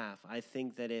half and half. I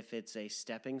think that if it's a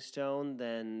stepping stone,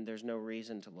 then there's no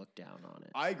reason to look down on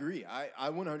it. I agree. I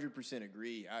 100%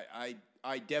 agree.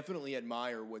 I definitely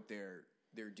admire what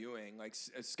they're doing. Like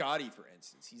Scotty, for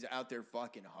instance, he's out there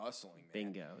fucking hustling,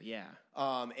 man. Bingo, yeah.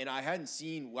 And I hadn't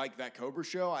seen, like, that Cobra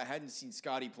show, I hadn't seen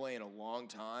Scotty play in a long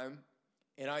time.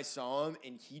 And I saw him,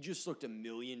 and he just looked a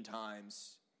million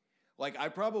times. Like, I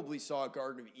probably saw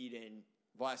Garden of Eden,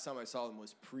 last time I saw them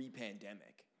was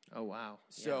pre-pandemic. Oh, wow.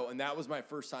 So, and that was my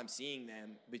first time seeing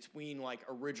them between, like,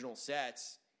 original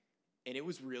sets, and it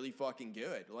was really fucking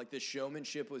good. Like, the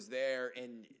showmanship was there,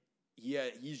 and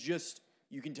he's just,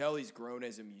 you can tell he's grown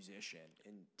as a musician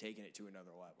and taken it to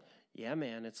another level. Yeah,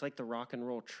 man, it's like the rock and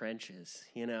roll trenches,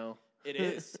 you know? It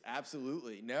is,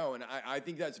 absolutely. No, and I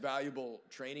think that's valuable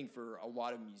training for a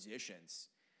lot of musicians,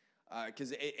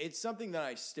 because it's something that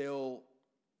I still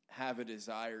have a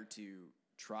desire to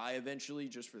try eventually,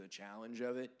 just for the challenge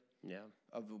of it. Yeah.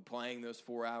 Of playing those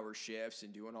 4-hour shifts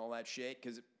and doing all that shit,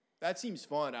 because that seems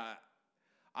fun.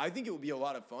 I think it would be a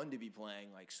lot of fun to be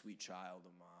playing like Sweet Child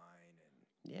of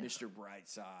Mine and Mr.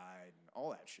 Brightside and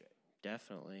all that shit.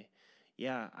 Definitely.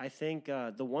 Yeah, I think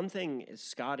the one thing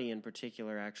Scotty in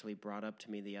particular actually brought up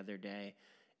to me the other day,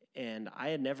 and I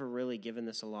had never really given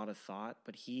this a lot of thought,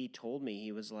 but he told me,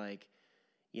 he was like,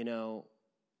 you know,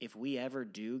 if we ever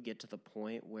do get to the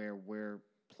point where we're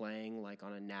playing like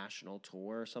on a national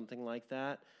tour or something like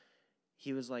that,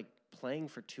 he was like, playing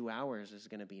for 2 hours is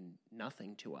going to be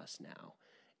nothing to us now.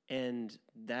 And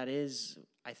that is,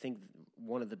 I think,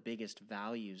 one of the biggest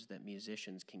values that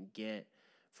musicians can get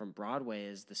from Broadway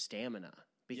is the stamina.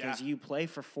 Because you play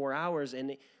for 4 hours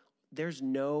and there's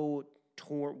no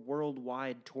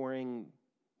worldwide touring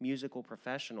musical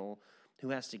professional who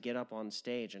has to get up on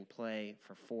stage and play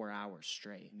for 4 hours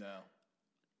straight. No.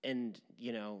 And,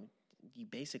 you know, you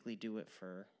basically do it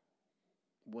for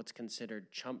what's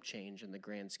considered chump change in the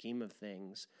grand scheme of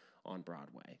things on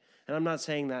Broadway. And I'm not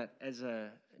saying that as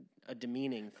a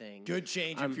demeaning thing. Good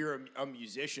change if you're a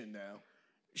musician, though.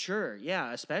 Sure,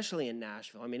 yeah, especially in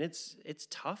Nashville. I mean, it's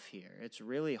tough here. It's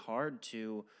really hard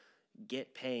to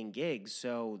get paying gigs.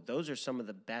 So those are some of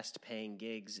the best paying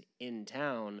gigs in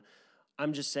town.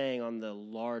 I'm just saying on the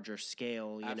larger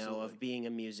scale, you know, of being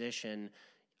a musician,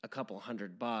 a couple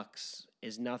 $100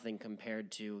 is nothing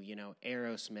compared to, you know,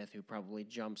 Aerosmith, who probably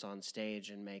jumps on stage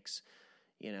and makes,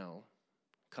 you know,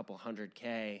 a couple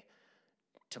 $100K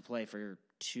to play for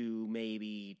 2,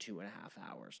 maybe 2.5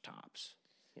 hours tops,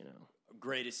 you know.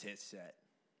 Greatest hit set.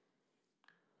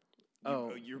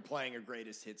 You're playing a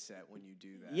greatest hit set when you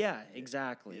do that. Yeah,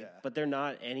 exactly. Yeah. But they're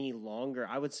not any longer.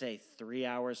 I would say 3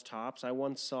 hours tops. I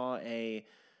once saw a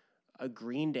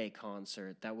Green Day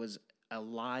concert that was a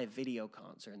live video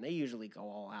concert, and they usually go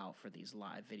all out for these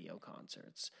live video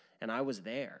concerts. And I was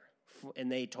there, and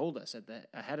they told us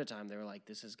ahead of time. They were like,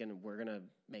 we're gonna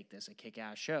make this a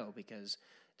kick-ass show because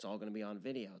it's all gonna be on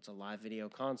video. It's a live video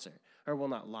concert, or well,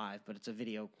 not live, but it's a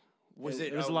video.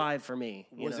 It was live for me.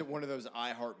 Was it one of those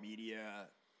iHeartMedia?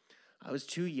 I was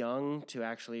too young to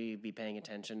actually be paying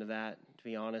attention to that. To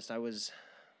be honest, I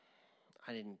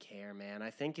didn't care, man.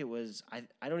 I think it was,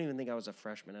 I don't even think I was a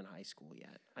freshman in high school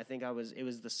yet. I think it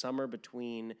was the summer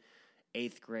between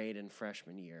 8th grade and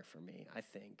freshman year for me, I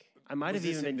think. I might have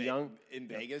even been young. In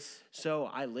Vegas? So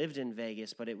I lived in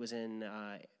Vegas, but it was in,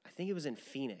 I think it was in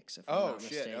Phoenix, if I'm not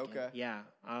mistaken. Oh, shit, okay. Yeah,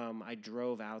 I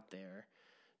drove out there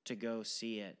to go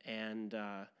see it, and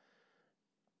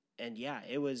yeah,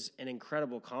 it was an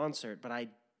incredible concert, but I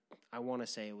want to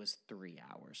say it was 3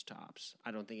 hours tops.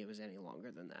 I don't think it was any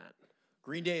longer than that.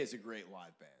 Green Day is a great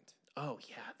live band. Oh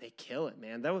yeah, they kill it,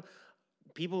 man.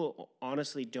 People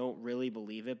honestly don't really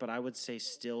believe it, but I would say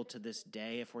still to this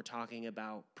day, if we're talking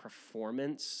about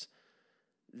performance,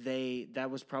 that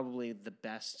was probably the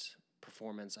best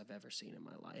performance I've ever seen in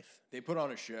my life. They put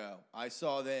on a show. I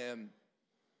saw them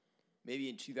maybe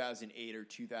in 2008 or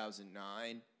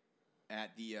 2009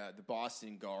 at the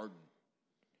Boston Garden,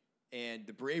 and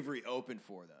the Bravery opened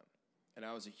for them, and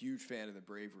I was a huge fan of the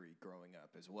Bravery growing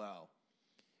up as well.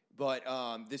 But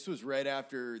this was right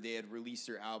after they had released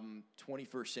their album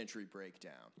 21st Century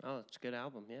Breakdown. Oh, it's a good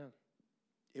album, yeah.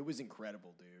 It was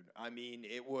incredible, dude. I mean,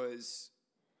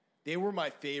 they were my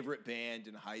favorite band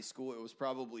in high school. It was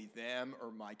probably them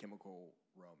or My Chemical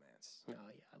Romance. Oh,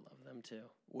 yeah, I love them too.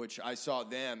 Which I saw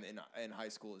them in high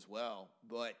school as well.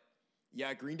 But,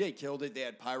 yeah, Green Day killed it. They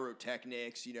had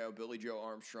pyrotechnics, you know, Billy Joe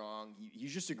Armstrong.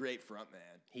 He's just a great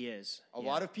frontman. He is. A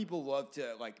lot of people love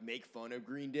to, like, make fun of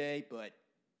Green Day, but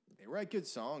they write good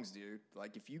songs, dude.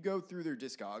 Like, if you go through their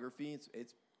discography,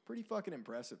 pretty fucking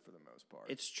impressive for the most part.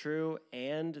 It's true,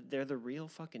 and they're the real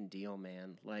fucking deal,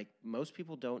 man. Like, most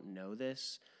people don't know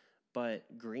this,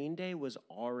 but Green Day was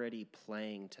already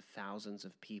playing to thousands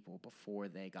of people before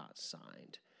they got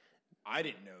signed. I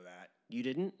didn't know that. You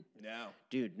didn't? No.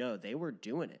 Dude, no, they were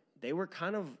doing it. They were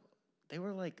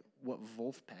like what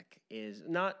Wolfpack is.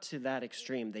 Not to that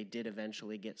extreme. They did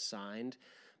eventually get signed,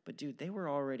 but dude, they were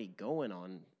already going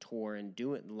on tour and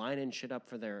lining shit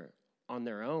up on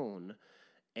their own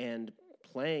and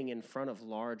playing in front of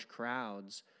large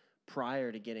crowds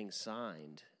prior to getting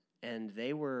signed. And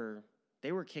they were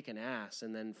kicking ass,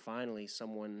 and then finally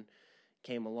someone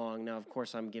came along. Now, of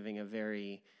course, I'm giving a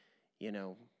very,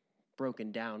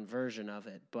 broken down version of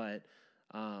it, but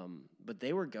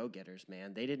they were go-getters,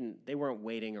 man. They weren't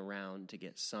waiting around to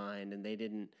get signed, and they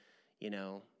didn't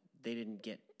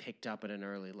get picked up at an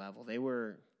early level. They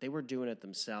were doing it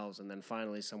themselves, and then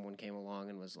finally someone came along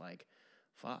and was like,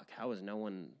 fuck, how has no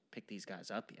one picked these guys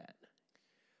up yet?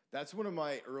 That's one of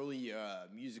my early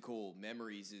musical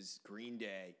memories is Green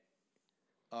Day.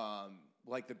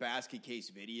 Like the Basket Case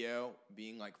video,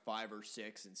 being like 5 or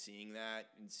 6 and seeing that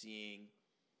and seeing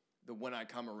the When I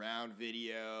Come Around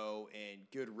video and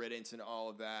Good Riddance and all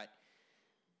of that.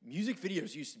 Music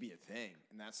videos used to be a thing,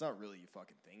 and that's not really a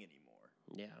fucking thing anymore.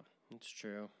 Yeah, it's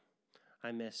true.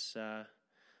 I miss,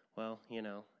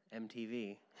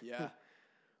 MTV. Yeah.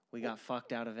 We got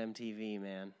fucked out of MTV,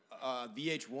 man.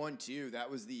 VH1, too. That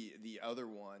was the other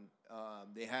one.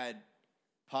 They had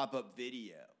pop-up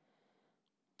video.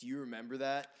 Do you remember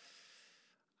that?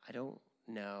 I don't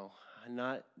know.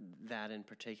 Not that in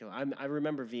particular. I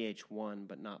remember VH1,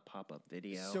 but not pop-up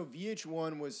video. So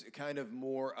VH1 was kind of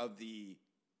more of the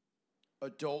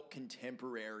adult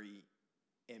contemporary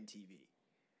MTV.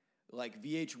 Like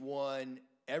VH1,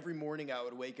 every morning I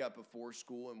would wake up before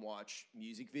school and watch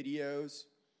music videos.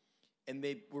 And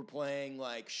they were playing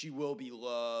like She Will Be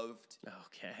Loved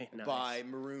nice. by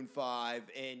Maroon 5.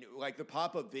 And like the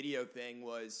pop-up video thing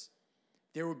was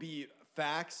there would be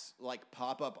facts like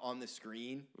pop up on the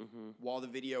screen while the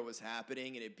video was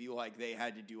happening, and it'd be like they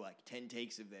had to do like 10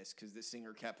 takes of this because the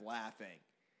singer kept laughing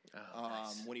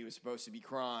when he was supposed to be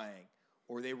crying,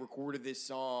 or they recorded this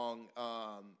song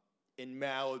in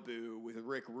Malibu with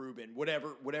Rick Rubin,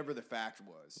 whatever the fact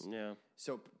was. Yeah.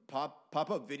 So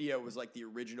pop-up video was like the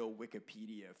original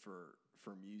Wikipedia for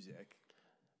music.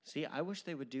 See, I wish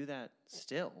they would do that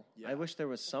still. Yeah. I wish there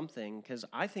was something, because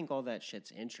I think all that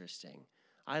shit's interesting.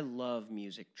 I love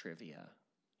music trivia,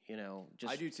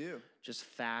 I do too. Just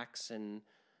facts and,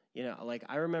 like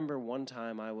I remember one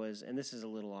time I was, and this is a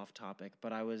little off topic,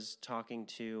 but I was talking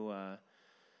to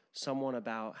someone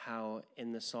about how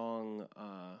in the song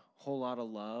Whole Lotta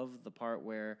Love, the part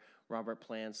where Robert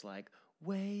Plant's like,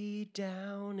 way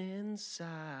down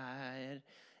inside,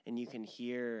 and you can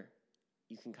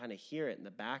kind of hear it in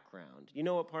the background. You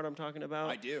know what part I'm talking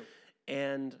about? I do.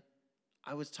 And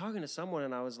I was talking to someone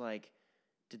and I was like,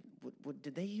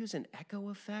 did they use an echo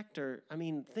effect? Or, I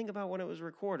mean, think about when it was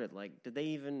recorded. Like, did they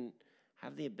even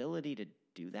have the ability to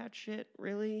do that shit,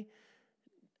 really?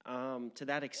 To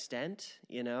that extent,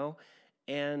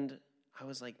 And I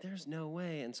was like, there's no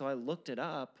way. And so I looked it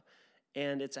up,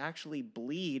 and it's actually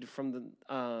bleed from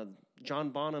the John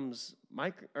Bonham's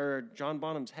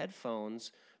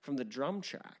headphones from the drum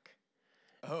track.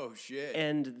 Oh, shit.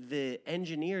 And the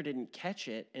engineer didn't catch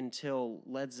it until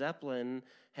Led Zeppelin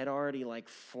had already, like,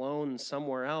 flown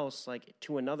somewhere else, like,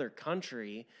 to another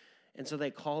country. And so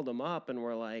they called him up and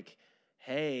were like,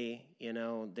 hey,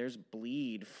 there's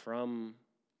bleed from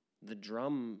the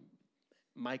drummer's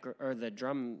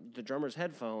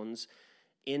headphones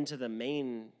into the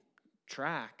main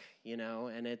track,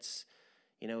 and it's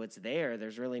there.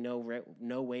 There's really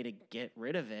no way to get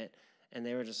rid of it. And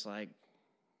they were just like,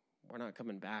 we're not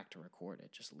coming back to record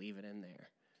it. Just leave it in there.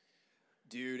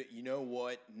 Dude, you know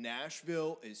what?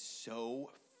 Nashville is so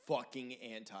fucking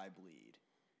anti-bleed.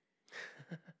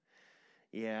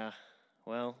 Yeah.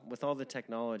 Well, with all the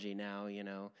technology now, you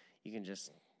can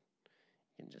just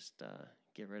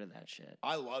get rid of that shit.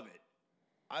 I love it.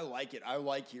 I like it. I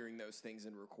like hearing those things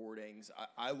in recordings.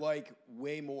 I like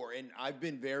way more, and I've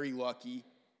been very lucky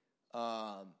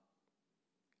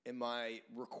in my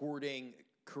recording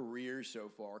career so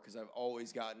far because I've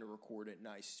always gotten to record at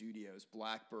nice studios.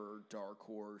 Blackbird, Dark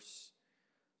Horse,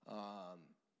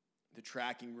 the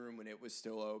Tracking Room when it was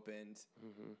still opened.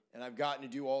 And I've gotten to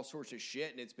do all sorts of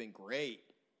shit, and it's been great.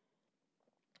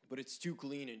 But it's too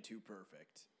clean and too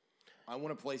perfect. I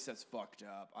want a place that's fucked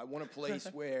up. I want a place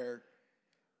where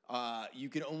you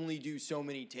can only do so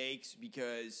many takes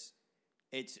because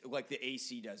it's like the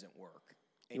AC doesn't work.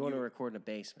 And you want to record in a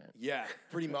basement. Yeah,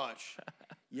 pretty much.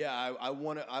 Yeah, I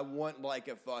want like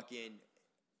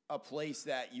a place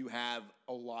that you have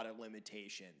a lot of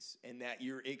limitations and that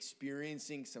you're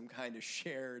experiencing some kind of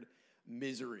shared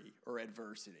misery or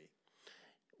adversity.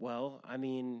 Well, I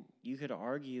mean, you could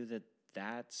argue that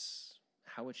that's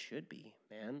how it should be,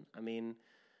 man. I mean,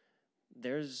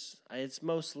 it's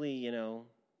mostly,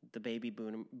 the baby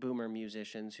boomer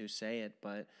musicians who say it,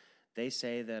 but they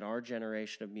say that our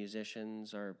generation of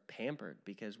musicians are pampered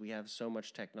because we have so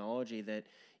much technology that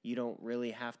you don't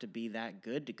really have to be that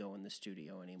good to go in the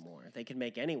studio anymore. They can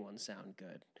make anyone sound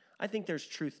good. I think there's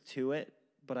truth to it,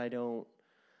 but I don't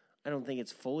think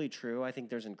it's fully true. I think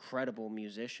there's incredible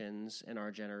musicians in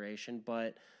our generation,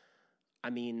 but I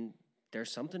mean,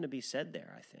 there's something to be said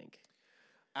there, I think.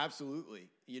 Absolutely.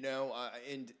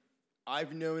 And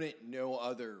I've known it no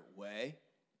other way.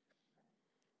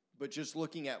 But just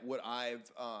looking at what I've,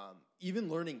 even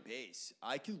learning bass,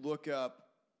 I could look up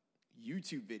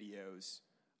YouTube videos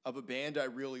of a band I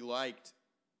really liked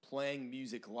playing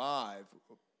music live,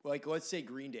 like let's say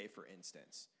Green Day, for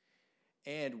instance,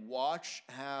 and watch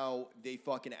how they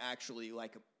fucking actually,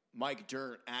 like Mike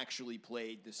Dirnt actually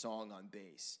played the song on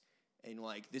bass. And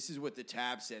like, this is what the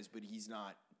tab says, but he's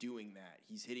not doing that.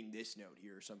 He's hitting this note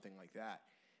here or something like that.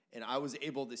 And I was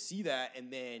able to see that,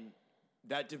 and then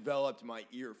that developed my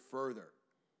ear further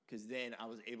because then I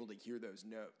was able to hear those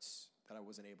notes that I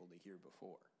wasn't able to hear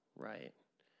before. Right.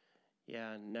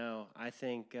 Yeah, no, I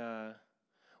think,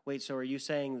 wait, so are you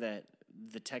saying that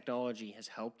the technology has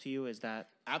helped you? Is that?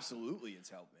 Absolutely, it's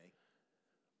helped me.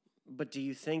 But do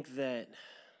you think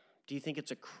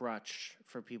it's a crutch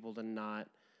for people to not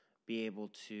be able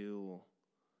to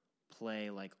play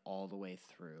like all the way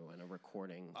through in a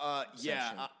recording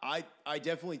session? Yeah, I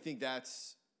definitely think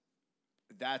that's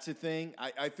a thing.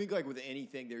 I think like with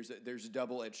anything, there's a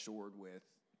double-edged sword with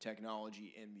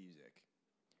technology and music.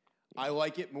 Yeah. I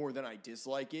like it more than I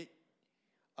dislike it.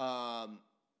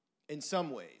 In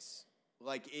some ways,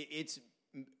 like it's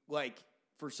like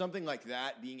for something like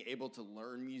that, being able to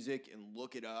learn music and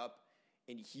look it up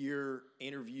and hear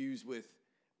interviews with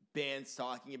bands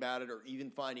talking about it, or even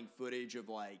finding footage of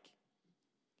like,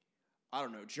 I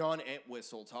don't know, John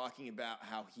Entwistle talking about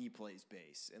how he plays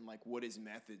bass and like what his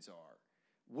methods are,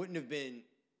 wouldn't have been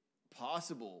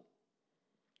possible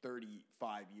 30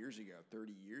 years ago.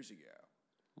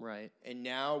 Right. And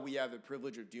now we have the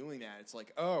privilege of doing that. It's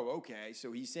like, oh, okay,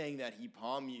 so he's saying that he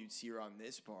palm mutes here on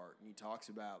this part, and he talks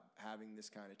about having this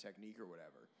kind of technique or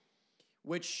whatever,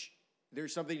 which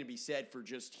there's something to be said for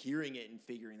just hearing it and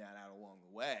figuring that out along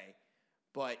the way.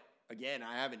 But again,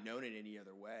 I haven't known it any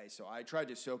other way, so I tried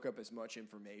to soak up as much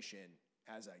information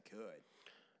as I could.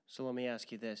 So let me ask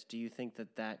you this. Do you think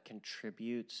that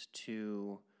contributes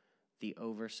to the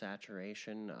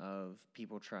oversaturation of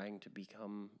people trying to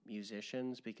become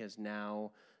musicians because now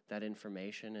that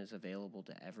information is available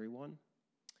to everyone?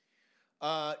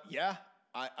 Yeah,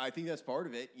 I think that's part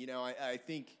of it. I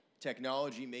think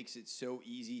technology makes it so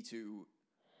easy to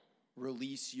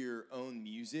release your own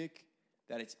music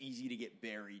that it's easy to get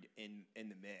buried in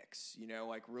the mix.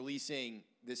 Like releasing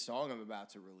this song I'm about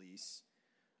to release.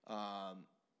 I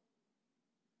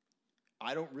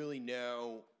don't really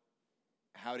know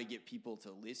how to get people to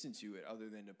listen to it other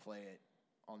than to play it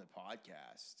on the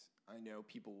podcast. I know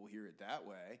people will hear it that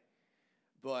way.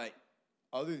 But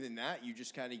other than that, you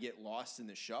just kind of get lost in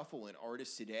the shuffle. And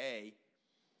artists today,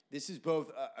 this is both,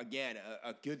 again,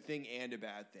 a good thing and a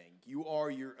bad thing. You are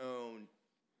your own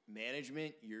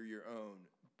management. You're your own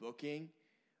booking.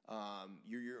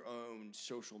 You're your own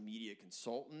social media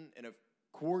consultant. And of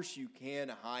course, you can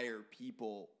hire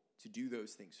people to do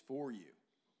those things for you.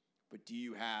 But do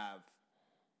you have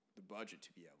the budget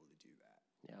to be able to do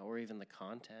that? Yeah, or even the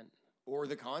content.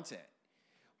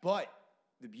 But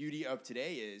the beauty of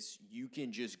today is you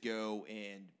can just go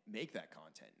and make that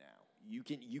content now. You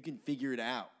can figure it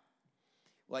out.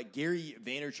 Like Gary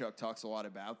Vaynerchuk talks a lot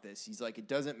about this. He's like, it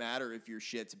doesn't matter if your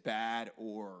shit's bad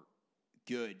or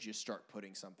good, just start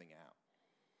putting something out.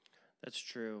 That's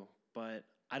true. But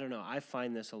I don't know. I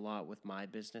find this a lot with my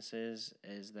businesses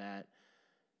is that,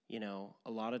 a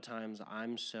lot of times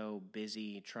I'm so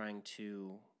busy trying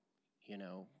to,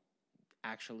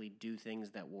 actually do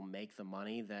things that will make the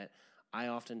money that I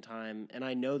oftentimes, and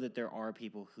I know that there are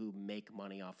people who make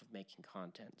money off of making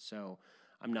content. So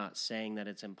I'm not saying that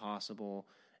it's impossible.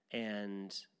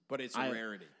 But it's a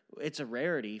rarity. It's a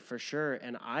rarity for sure.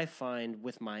 And I find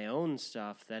with my own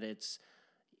stuff that it's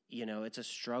a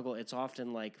struggle. It's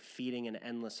often like feeding an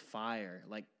endless fire,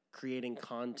 like creating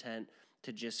content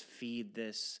to just feed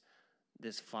this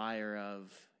fire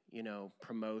of,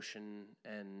 promotion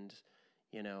and,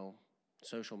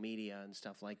 social media and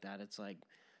stuff like that. It's like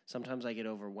sometimes I get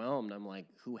overwhelmed. I'm like,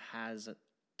 who has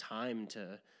time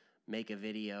to make a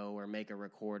video or make a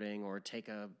recording or take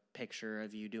a picture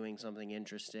of you doing something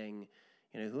interesting?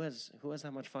 You know, who has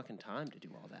that much fucking time to do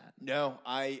all that? No,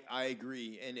 I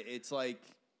agree. And it's like,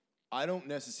 I don't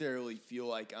necessarily feel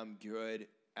like I'm good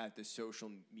at the social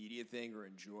media thing or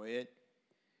enjoy it.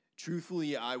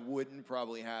 Truthfully, I wouldn't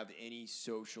probably have any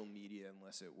social media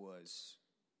unless it was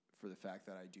for the fact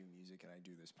that I do music and I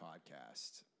do this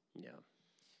podcast. Yeah.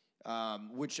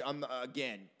 Which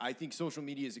I think social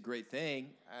media is a great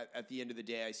thing. At the end of the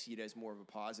day, I see it as more of a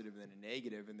positive than a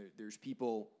negative, and there's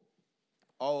people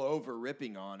all over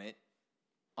ripping on it.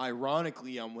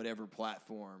 Ironically, on whatever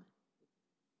platform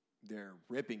they're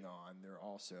ripping on, they're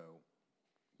also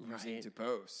using to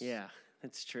post. Yeah,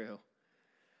 it's true.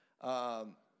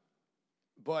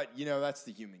 But, you know, that's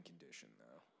the human condition,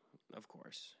 though. Of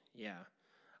course. Yeah.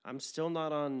 I'm still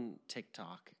not on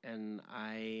TikTok, and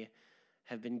I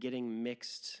have been getting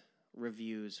mixed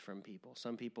reviews from people.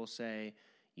 Some people say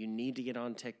you need to get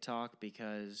on TikTok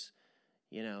because,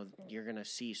 you know, you're going to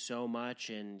see so much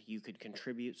and you could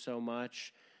contribute so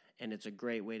much, and it's a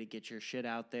great way to get your shit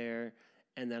out there.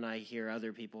 And then I hear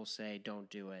other people say, don't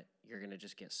do it. You're going to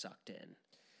just get sucked in.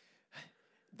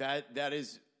 That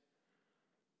is...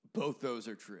 Both those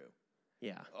are true.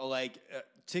 Yeah. Like,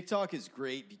 TikTok is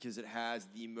great because it has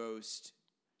the most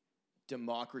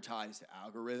democratized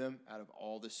algorithm out of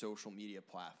all the social media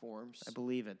platforms. I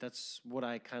believe it. That's what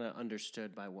I kind of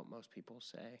understood by what most people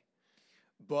say.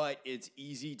 But it's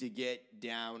easy to get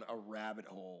down a rabbit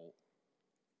hole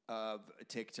of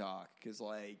TikTok because,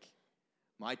 like,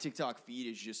 my TikTok feed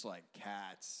is just, like,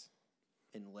 cats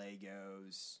and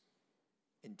Legos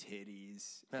and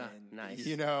titties. And, nice.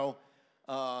 You know...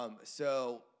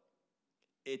 So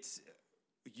it's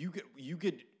you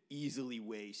could easily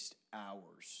waste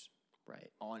hours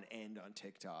on end on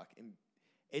TikTok, and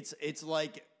it's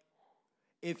like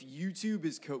if YouTube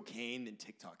is cocaine, then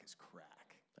TikTok is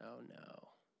crack. Oh no,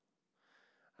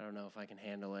 I don't know if I can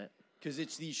handle it because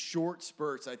it's these short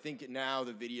spurts. I think now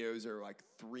the videos are like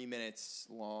 3 minutes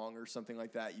long or something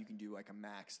like that. You can do like a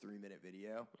max 3-minute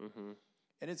video,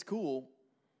 and it's cool,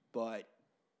 but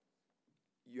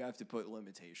you have to put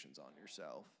limitations on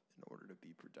yourself in order to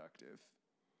be productive.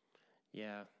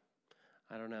 Yeah.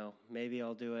 I don't know. Maybe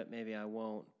I'll do it. Maybe I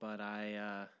won't. But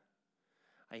I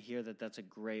hear that that's a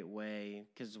great way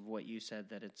because of what you said,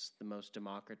 that it's the most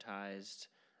democratized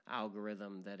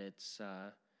algorithm, that it's,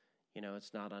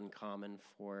 it's not uncommon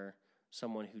for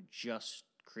someone who just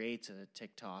creates a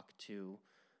TikTok to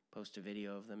post a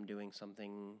video of them doing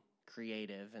something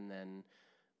creative and then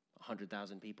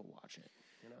 100,000 people watch it.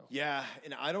 You know? Yeah,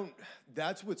 and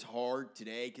that's what's hard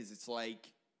today because it's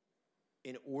like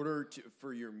in order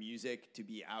for your music to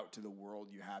be out to the world,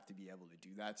 you have to be able to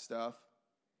do that stuff.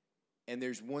 And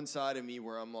there's one side of me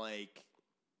where I'm like,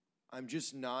 I'm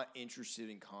just not interested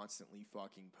in constantly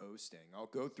fucking posting. I'll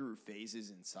go through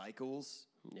phases and cycles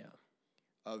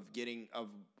of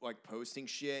posting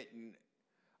shit, and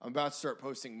I'm about to start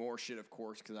posting more shit, of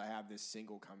course, because I have this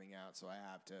single coming out, so I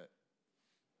have to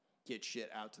get shit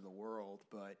out to the world,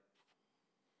 but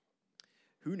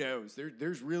who knows?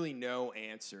 There's really no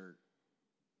answer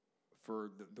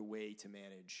for the way to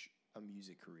manage a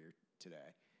music career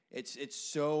today. It's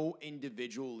so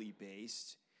individually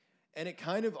based, and it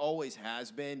kind of always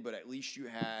has been, but at least you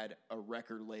had a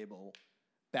record label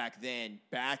back then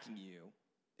backing you.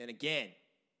 And again,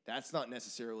 that's not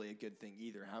necessarily a good thing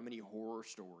either. How many horror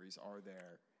stories are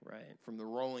there? Right. From the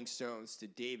Rolling Stones to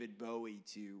David Bowie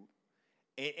to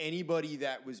anybody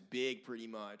that was big pretty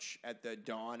much at the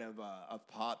dawn of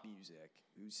pop music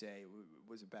who say it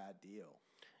was a bad deal.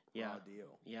 Yeah. Raw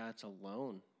deal. Yeah, it's a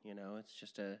loan, you know. It's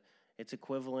just it's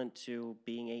equivalent to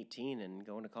being 18 and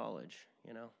going to college,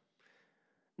 you know.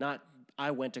 Not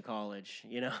I went to college,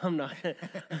 you know. I'm not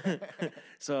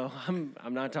so I'm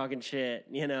not talking shit,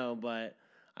 you know, but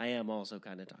I am also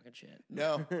kind of talking shit.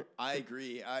 No, I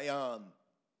agree.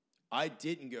 I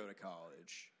didn't go to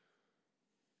college,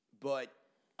 but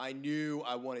I knew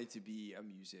I wanted to be a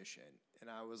musician, and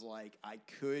I was like, I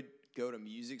could go to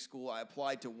music school. I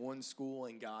applied to one school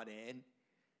and got in,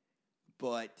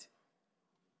 but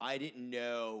I didn't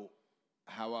know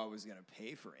how I was going to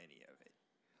pay for any of it.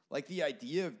 Like the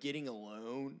idea of getting a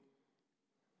loan,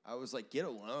 I was like, get a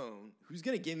loan? Who's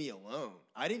going to give me a loan?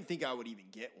 I didn't think I would even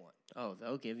get one. Oh,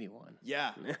 they'll give you one.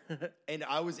 Yeah, and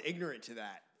I was ignorant to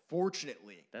that,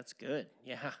 fortunately. That's good,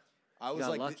 yeah. I was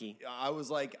got like, lucky. I was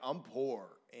like, I'm poor,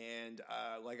 and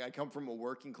I come from a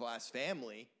working class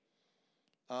family,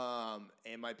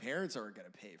 and my parents aren't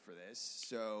going to pay for this,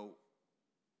 so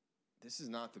this is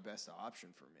not the best option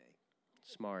for me.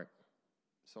 Smart.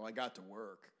 So I got to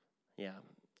work. Yeah.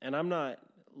 And I'm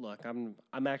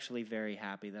actually very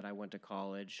happy that I went to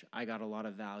college. I got a lot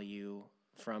of value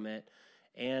from it.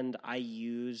 And I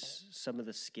use some of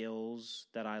the skills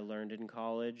that I learned in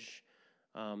college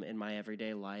in my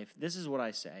everyday life. This is what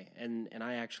I say, and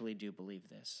I actually do believe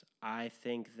this. I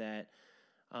think that,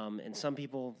 and some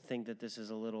people think that this is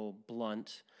a little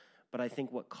blunt, but I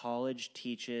think what college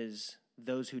teaches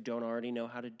those who don't already know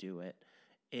how to do it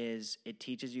is it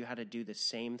teaches you how to do the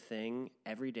same thing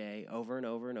every day over and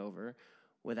over and over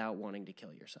without wanting to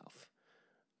kill yourself.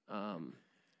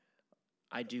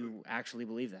 I do actually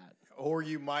believe that. Or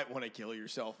you might want to kill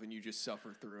yourself and you just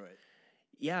suffer through it.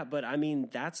 Yeah, but I mean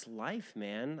that's life,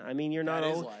 man. I mean you're not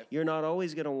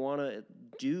always going to want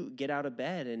to get out of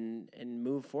bed and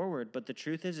move forward. But the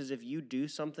truth is if you do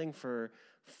something for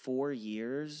 4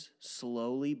 years,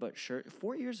 slowly but sure,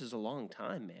 4 years is a long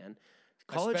time, man.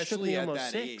 College Especially took me at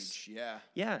almost that 6. age, yeah.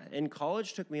 Yeah, and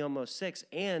college took me almost 6.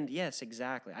 And yes,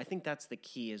 exactly. I think that's the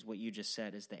key is what you just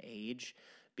said is the age,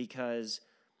 because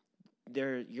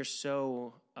you're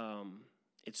so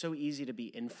it's so easy to be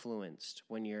influenced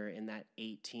when you're in that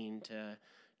 18 to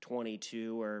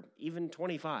 22 or even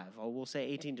 25. We'll say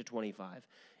 18 to 25.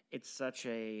 It's such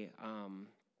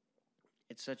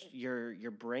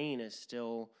your brain is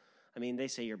still, I mean, they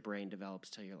say your brain develops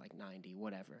till you're like 90,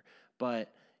 whatever.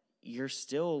 But you're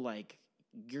still like,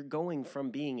 you're going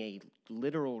from being a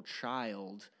literal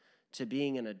child to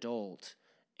being an adult,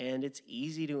 and it's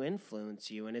easy to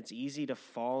influence you, and it's easy to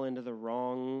fall into the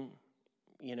wrong,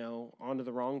 onto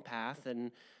the wrong path,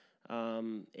 and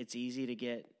it's easy to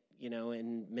get,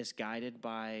 and misguided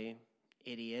by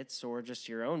idiots or just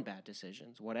your own bad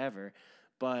decisions, whatever.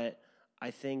 But I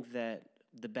think that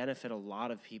the benefit a lot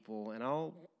of people, and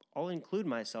I'll include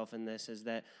myself in this, is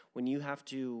that when you have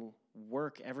to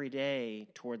work every day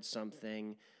towards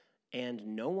something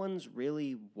and no one's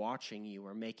really watching you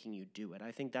or making you do it.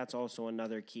 I think that's also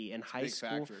another key. In high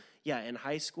school, factor. Yeah, in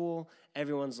high school,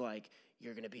 everyone's like,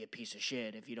 you're going to be a piece of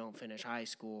shit if you don't finish high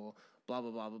school, blah,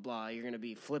 blah, blah, blah, blah. You're going to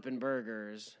be flipping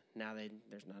burgers. Now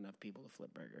there's not enough people to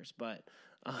flip burgers, but...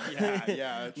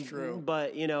 yeah, that's true.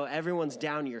 But, everyone's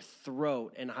down your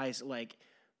throat in high school. Like,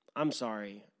 I'm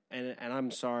sorry. And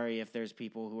I'm sorry if there's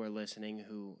people who are listening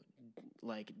who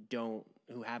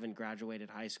who haven't graduated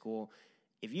high school.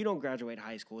 If you don't graduate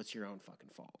high school, it's your own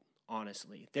fucking fault.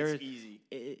 Honestly, It's easy.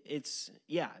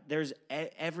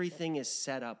 Everything is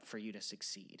set up for you to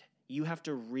succeed. You have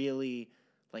to really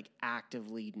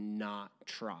actively not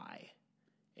try.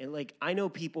 And I know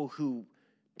people who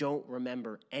don't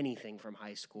remember anything from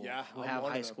high school, who have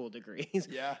high school degrees.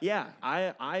 Yeah,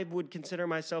 I would consider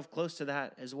myself close to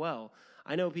that as well.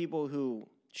 I know people who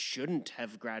shouldn't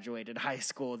have graduated high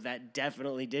school that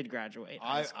definitely did graduate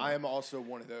high school. I am also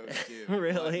one of those too.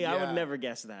 Really? I would never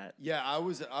guess that. Yeah, I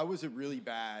was a really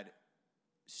bad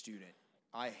student.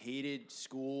 I hated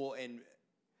school, and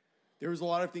there was a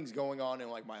lot of things going on in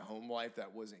my home life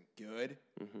that wasn't good.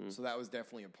 Mm-hmm. So that was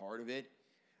definitely a part of it.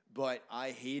 But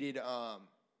I hated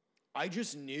I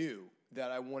just knew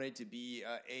that I wanted to be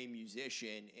a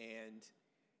musician, and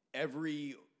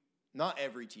not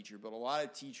every teacher, but a lot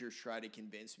of teachers tried to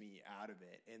convince me out of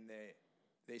it. And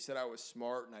they said I was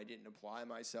smart and I didn't apply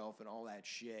myself and all that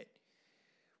shit,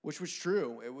 which was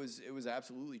true. It was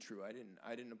absolutely true.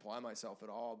 I didn't apply myself at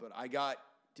all, but I got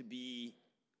to be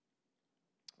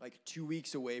 2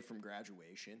 weeks away from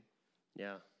graduation.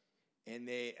 Yeah. And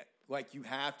you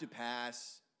have to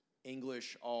pass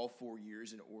English all 4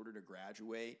 years in order to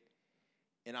graduate.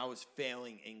 And I was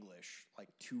failing English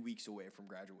 2 weeks away from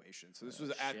graduation. So this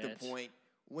was at the point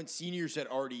when seniors had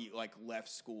already left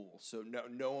school. So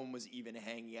no one was even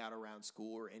hanging out around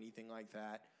school or anything like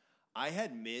that. I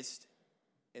had missed,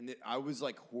 and I was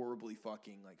horribly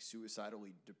fucking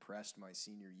suicidally depressed my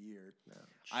senior year. Oh,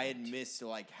 I had missed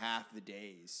half the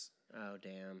days. Oh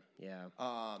damn, yeah.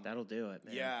 That'll do it,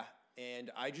 man. Yeah,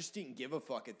 and I just didn't give a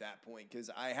fuck at that point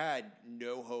because I had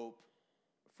no hope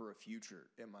for a future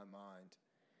in my mind.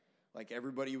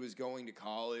 Everybody was going to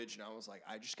college, and I was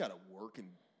I just got to work and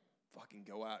fucking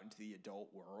go out into the adult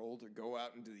world or go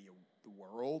out into the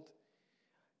world.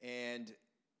 And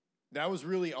that was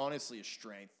really honestly a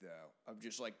strength, though, of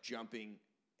just jumping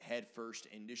headfirst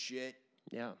into shit.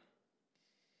 Yeah.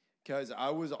 Because I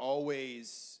was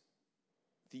always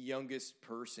the youngest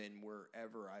person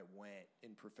wherever I went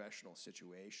in professional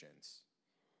situations.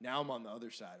 Now I'm on the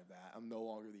other side of that. I'm no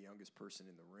longer the youngest person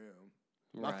in the room.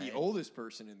 I'm not the oldest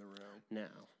person in the room. No.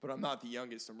 But I'm not the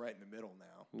youngest. I'm right in the middle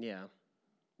now. Yeah.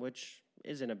 Which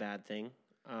isn't a bad thing.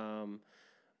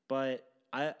 But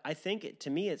I think, to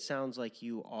me, it sounds like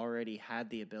you already had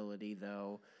the ability,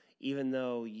 though, even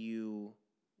though you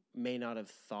may not have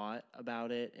thought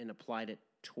about it and applied it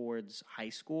towards high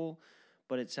school,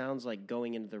 but it sounds like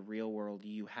going into the real world,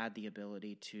 you had the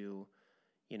ability to,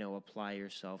 apply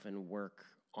yourself and work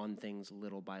on things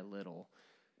little by little.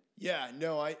 Yeah,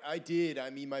 no, I did. I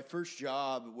mean, my first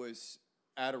job was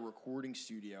at a recording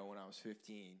studio when I was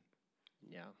 15.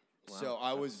 Yeah. Wow. So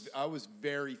I was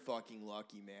very fucking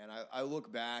lucky, man. I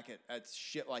look back at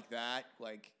shit like that.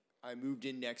 Like, I moved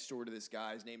in next door to this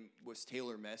guy. His name was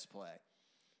Taylor Messplay.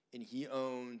 And he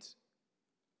owned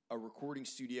a recording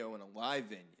studio and a live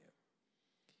venue.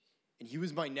 And he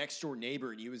was my next door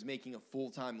neighbor, and he was making a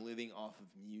full-time living off of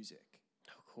music.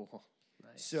 Oh, cool.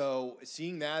 Nice. So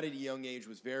seeing that at a young age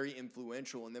was very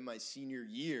influential. And then my senior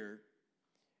year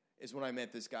is when I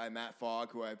met this guy, Matt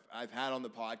Fogg, who I've had on the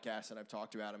podcast, and I've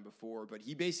talked about him before. But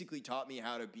he basically taught me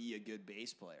how to be a good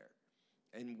bass player.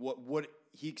 And what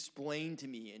he explained to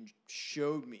me and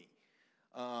showed me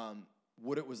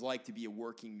what it was like to be a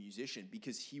working musician,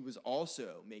 because he was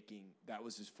also that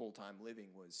was his full-time living,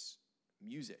 was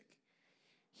music.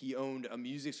 He owned a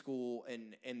music school,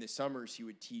 and in the summers he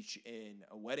would teach in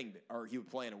a wedding, or he would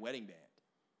play in a wedding band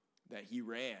that he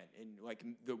ran. And like,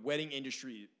 the wedding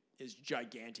industry is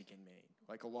gigantic in Maine.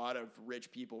 Like, a lot of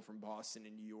rich people from Boston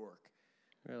and New York.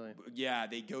 Really? Yeah,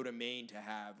 they go to Maine to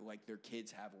have, like, their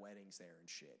kids have weddings there and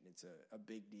shit. And it's a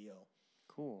big deal.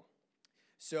 Cool.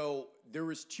 So there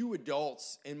was 2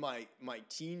 adults in my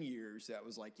teen years that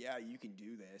was like, yeah, you can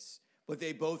do this. But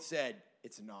they both said,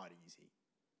 it's not easy.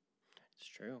 It's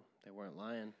true. They weren't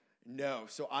lying. No.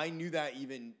 So I knew that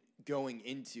even going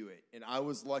into it. And I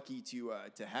was lucky to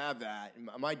have that. And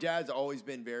my dad's always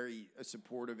been very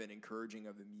supportive and encouraging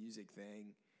of the music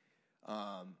thing.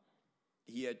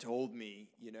 He had told me,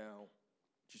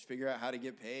 just figure out how to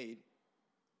get paid.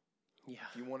 Yeah.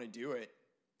 If you want to do it.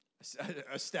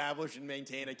 Establish and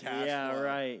maintain a cash flow. Yeah,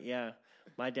 right. Yeah.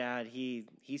 My dad, he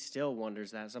still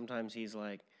wonders that. Sometimes he's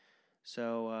like,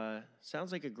 so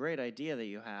sounds like a great idea that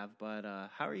you have, but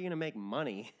how are you going to make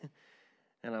money?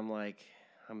 And I'm like,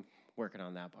 I'm working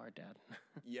on that part, Dad.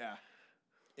 Yeah.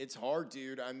 It's hard,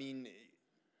 dude. I mean,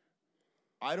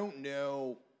 I don't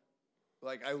know.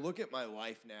 Like, I look at my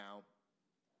life now,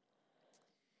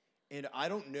 and I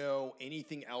don't know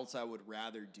anything else I would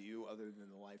rather do other than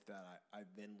the life that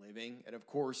I've been living. And, of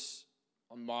course,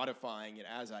 I'm modifying it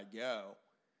as I go.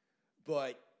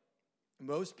 But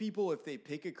most people, if they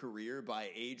pick a career by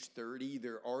age 30,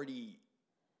 they're already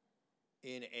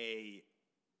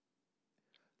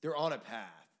they're on a path.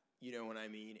 You know what I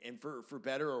mean? And for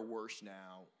better or worse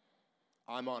now,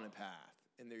 I'm on a path,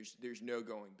 and there's no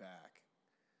going back.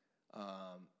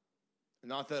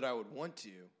 Not that I would want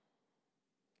to,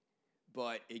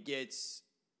 but it gets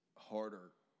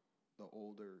harder the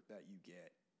older that you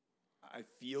get. I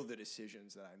feel the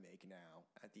decisions that I make now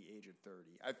at the age of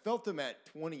 30. I felt them at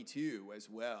 22 as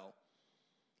well,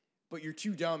 but you're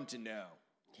too dumb to know.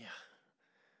 Yeah.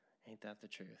 Ain't that the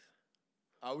truth?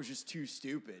 I was just too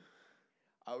stupid.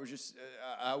 I was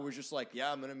just like,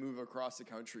 yeah, I'm going to move across the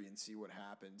country and see what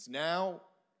happens. Now,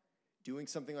 doing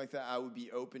something like that, I would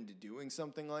be open to doing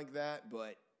something like that,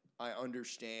 but I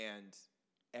understand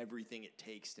everything it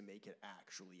takes to make it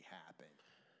actually happen.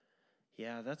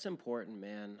 Yeah, that's important,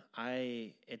 man.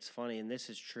 It's funny, and this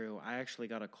is true. I actually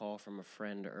got a call from a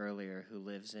friend earlier who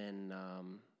lives in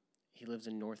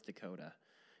North Dakota.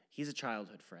 He's a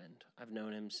childhood friend. I've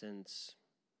known him since,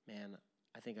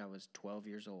 I think I was 12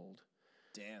 years old.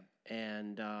 Damn.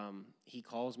 And he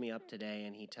calls me up today,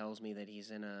 and he tells me that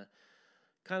he's in a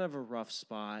kind of a rough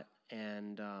spot,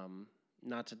 and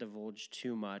not to divulge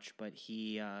too much, but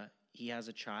he has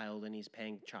a child, and he's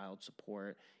paying child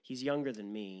support. He's younger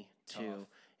than me, too. Tough.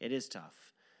 It is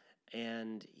tough.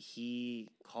 And he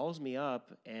calls me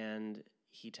up, and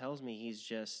he tells me he's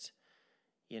just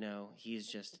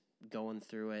going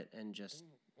through it and just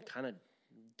kind of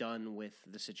done with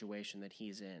the situation that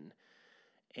he's in.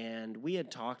 And we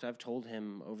had talked, I've told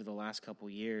him over the last couple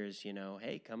years,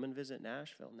 hey, come and visit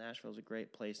Nashville. Nashville's a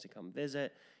great place to come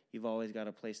visit. You've always got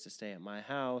a place to stay at my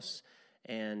house.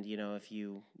 And, if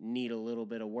you need a little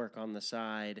bit of work on the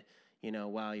side,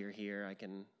 while you're here, I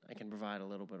can provide a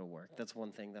little bit of work. That's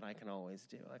one thing that I can always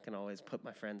do. I can always put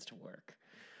my friends to work.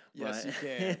 Yes, you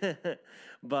can.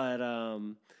 But,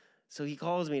 so he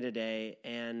calls me today,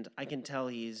 and I can tell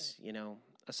he's,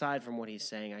 aside from what he's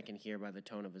saying, I can hear by the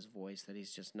tone of his voice that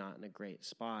he's just not in a great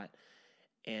spot.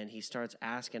 And he starts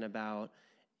asking about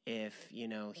if,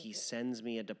 he sends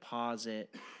me a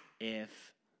deposit, if,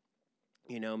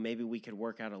 maybe we could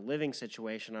work out a living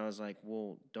situation. I was like,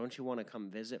 well, don't you want to come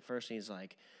visit first? And he's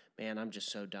like, man, I'm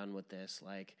just so done with this.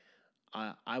 Like,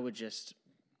 I would just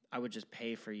I would just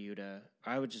pay you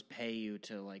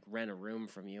to like rent a room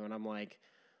from you. And I'm like,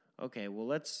 okay, well,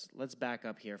 let's back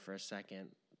up here for a second.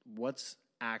 What's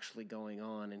actually going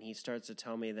on? And he starts to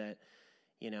tell me that,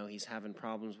 he's having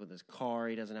problems with his car.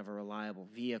 He doesn't have a reliable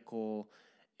vehicle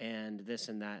and this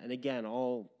and that. And again,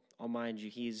 I'll mind you,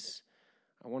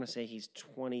 I want to say he's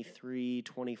 23,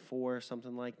 24,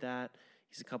 something like that.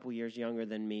 He's a couple years younger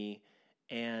than me.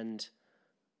 And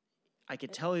I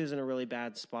could tell he was in a really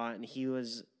bad spot, and he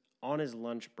was on his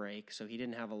lunch break, so he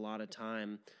didn't have a lot of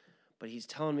time. But he's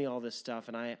telling me all this stuff,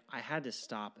 and I had to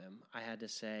stop him. I had to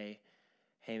say,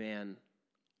 hey, man,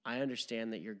 I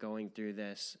understand that you're going through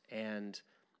this, and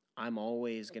I'm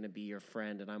always going to be your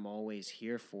friend, and I'm always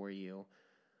here for you.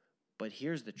 But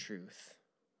here's the truth.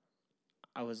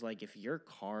 I was like, if your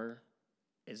car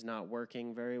is not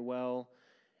working very well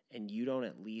and you don't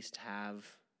at least have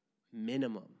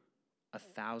minimum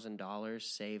 $1,000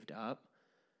 saved up,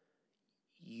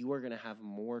 you are going to have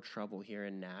more trouble here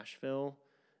in Nashville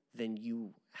than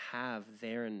you have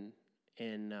there in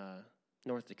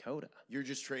North Dakota. You're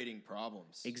just trading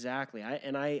problems. Exactly.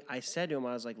 I said to him,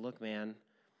 I was like, look, man,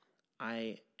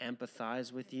 I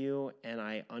empathize with you, and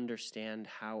I understand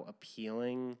how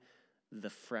appealing the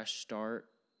fresh start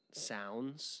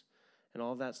sounds and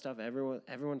all that stuff.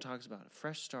 Everyone talks about a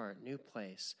fresh start, new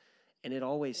place, and it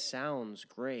always sounds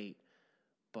great.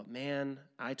 But man,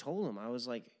 I told him, I was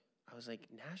like,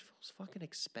 Nashville's fucking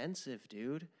expensive,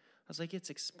 dude. I was like,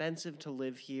 it's expensive to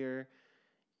live here.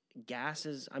 Gas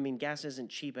isn't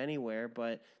cheap anywhere,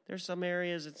 but there's some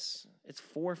areas it's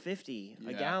 $4.50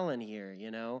 a gallon here,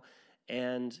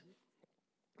 and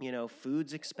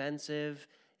food's expensive.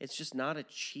 It's just not a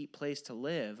cheap place to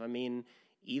live. I mean,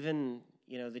 even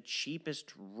the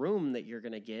cheapest room that you're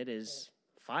gonna get is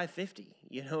 $5.50.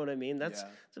 You know what I mean? That's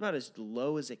about as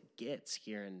low as it gets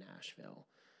here in Nashville.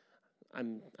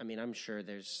 I'm sure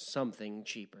there's something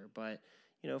cheaper, but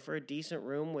for a decent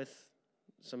room with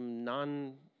some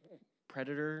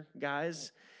non-predator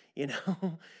guys,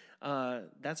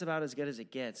 that's about as good as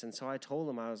it gets. And so I told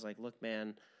him, I was like, look,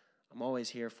 man, I'm always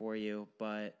here for you,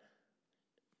 but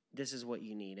this is what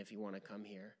you need if you want to come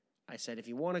here. I said, if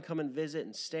you want to come and visit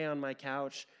and stay on my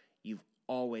couch, you've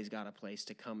always got a place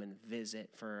to come and visit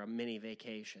for a mini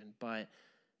vacation, but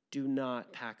do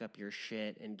not pack up your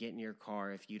shit and get in your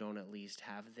car if you don't at least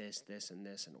have this, and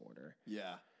this in order.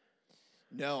 Yeah.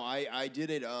 No, I did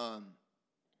it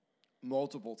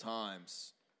multiple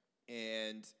times,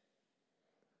 and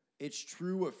it's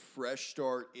true a fresh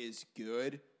start is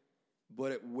good,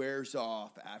 but it wears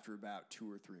off after about 2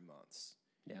 or 3 months.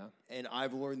 Yeah. And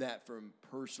I've learned that from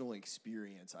personal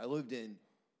experience. I lived in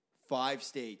 5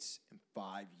 states in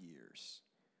 5 years,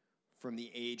 from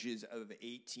the ages of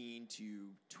 18 to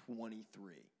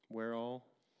 23. Where all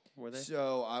were they?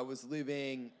 So I was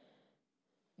living,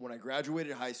 when I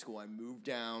graduated high school, I moved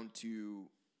down to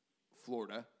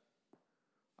Florida.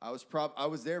 I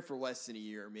was there for less than a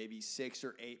year, maybe 6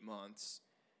 or 8 months.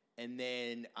 And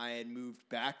then I had moved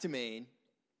back to Maine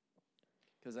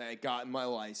because I had gotten my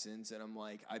license. And I'm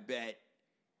like, I bet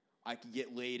I could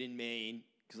get laid in Maine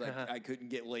because I couldn't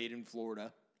get laid in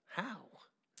Florida. How?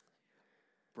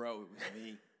 Bro,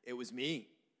 it was me.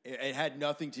 It had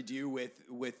nothing to do with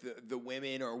the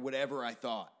women or whatever I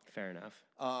thought. Fair enough.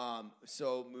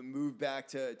 So moved back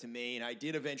to Maine. I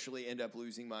did eventually end up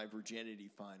losing my virginity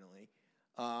finally.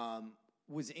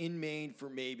 Was in Maine for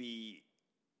maybe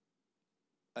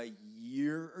a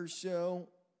year or so,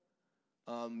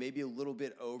 maybe a little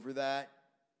bit over that.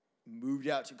 Moved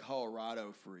out to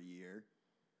Colorado for a year.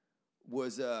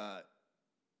 Was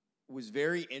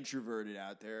very introverted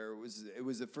out there.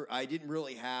 I didn't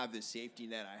really have the safety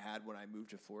net I had when I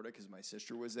moved to Florida because my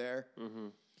sister was there. Mm-hmm.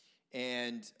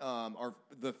 And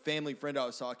the family friend I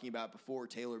was talking about before,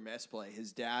 Taylor Messplay,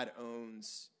 his dad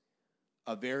owns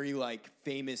a very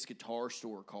famous guitar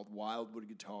store called Wildwood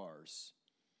Guitars.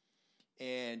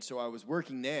 And so I was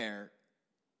working there.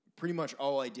 Pretty much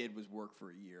all I did was work for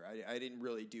a year. I didn't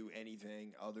really do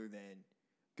anything other than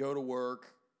go to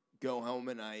work, go home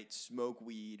at night, smoke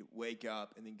weed, wake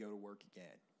up, and then go to work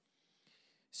again.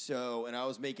 So, and I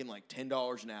was making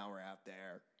 $10 an hour out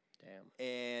there. Damn.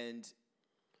 And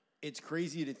it's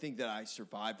crazy to think that I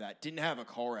survived that. Didn't have a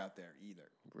car out there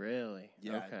either. Really?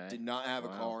 Yeah, okay. Did not have a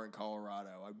car in Colorado.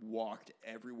 I walked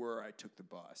everywhere. I took the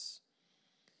bus.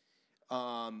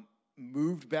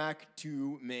 Moved back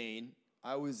to Maine.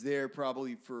 I was there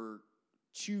probably for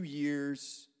 2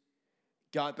 years.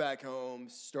 Got back home,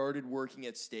 started working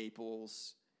at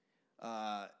Staples,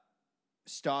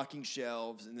 stocking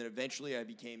shelves, and then eventually I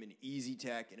became an easy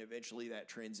tech, and eventually that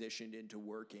transitioned into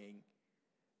working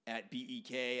at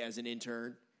BEK as an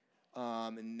intern.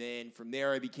 And then from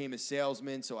there, I became a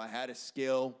salesman, so I had a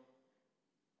skill.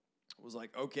 I was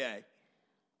like, okay.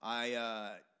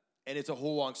 And it's a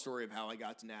whole long story of how I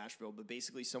got to Nashville, but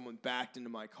basically someone backed into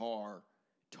my car,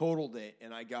 totaled it,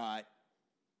 and I got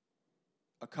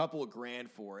a couple of grand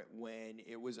for it when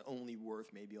it was only worth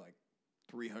maybe like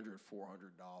 $300,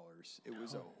 $400. It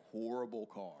was a horrible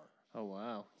car. Oh,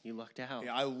 wow. You lucked out.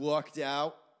 Yeah, I lucked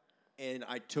out, and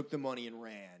I took the money and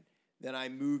ran. Then I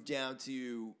moved down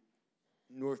to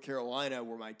North Carolina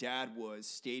where my dad was,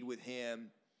 stayed with him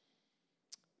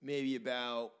maybe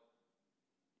about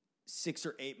 6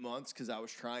 or 8 months because I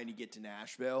was trying to get to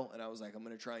Nashville, and I was like, I'm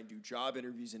going to try and do job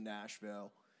interviews in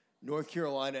Nashville. North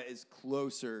Carolina is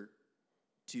closer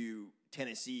to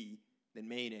Tennessee than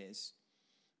Maine is,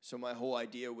 so my whole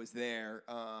idea was there,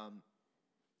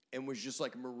 and was just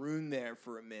like marooned there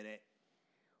for a minute.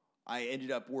 I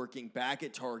ended up working back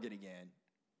at Target again.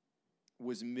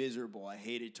 Was miserable. I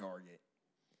hated Target.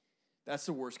 That's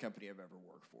the worst company I've ever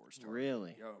worked for. Is Target.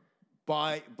 Really?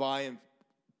 By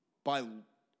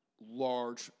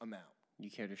large amount. You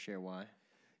care to share why?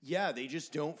 Yeah, they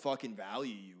just don't fucking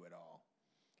value you at all.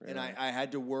 Really? And I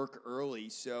had to work early,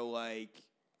 so like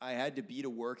I had to be to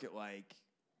work at like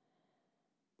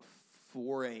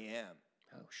 4 a.m.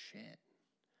 Oh shit.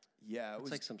 Yeah,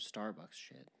 it's like some Starbucks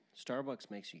shit. Starbucks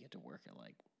makes you get to work at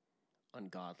like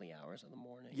ungodly hours in the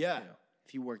morning. Yeah. You know,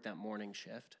 if you work that morning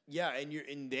shift. Yeah, and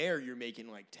you're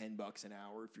making like $10 an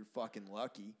hour if you're fucking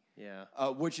lucky. Yeah.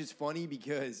 Which is funny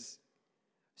because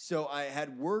so I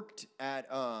had worked at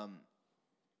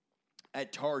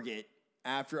Target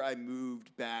after I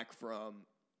moved back from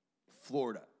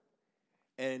Florida.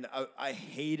 And I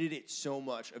hated it so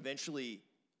much. Eventually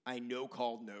I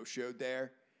no-called, no-showed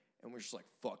there. And we're just like,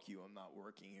 fuck you, I'm not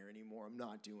working here anymore. I'm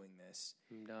not doing this.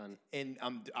 I'm done. And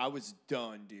I was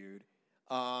done, dude.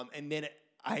 And then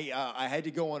I had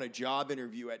to go on a job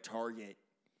interview at Target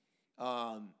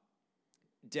down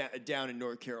in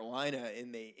North Carolina,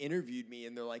 and they interviewed me,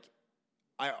 and they're like,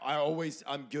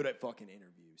 I'm good at fucking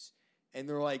interviews. And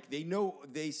they're like,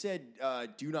 they said,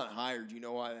 do not hire. Do you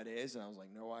know why that is? And I was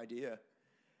like, no idea.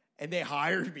 And they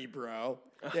hired me, bro.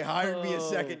 They hired me a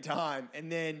second time.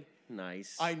 And then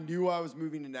nice. I knew I was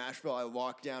moving to Nashville. I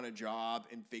locked down a job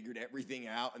and figured everything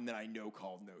out, and then I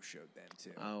no-called, no-showed them,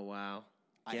 too. Oh, wow.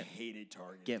 I hated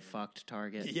Target. Get fucked,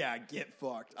 Target. Yeah, get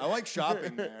fucked. I like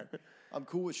shopping there. I'm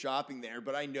cool with shopping there,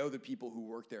 but I know the people who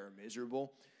work there are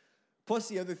miserable. Plus,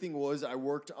 the other thing was I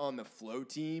worked on the flow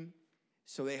team,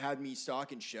 so they had me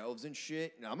stocking shelves and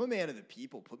shit. And I'm a man of the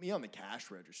people. Put me on the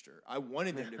cash register. I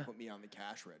wanted them to put me on the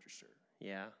cash register.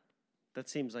 Yeah. That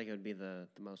seems like it would be the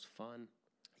most fun.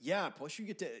 Yeah, plus you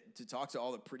get to talk to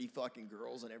all the pretty fucking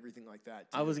girls and everything like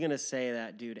that, too. I was going to say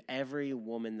that, dude. Every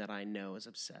woman that I know is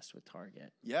obsessed with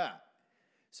Target. Yeah.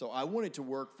 So I wanted to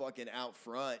work fucking out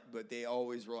front, but they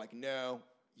always were like, no,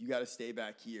 you got to stay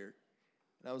back here.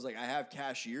 And I was like, I have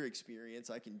cashier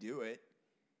experience. I can do it.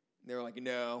 And they were like,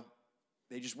 no.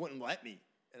 They just wouldn't let me.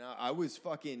 And I was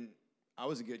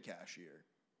a good cashier.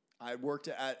 I worked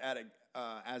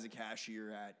as a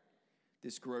cashier at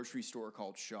this grocery store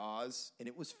called Shaw's, and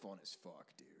it was fun as fuck,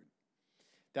 dude.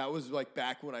 That was like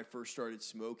back when I first started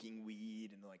smoking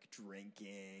weed and like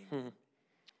drinking,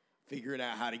 figuring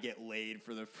out how to get laid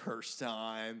for the first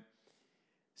time.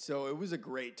 So it was a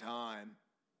great time.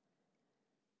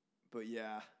 But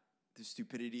yeah, the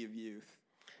stupidity of youth.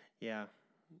 Yeah.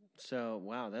 So,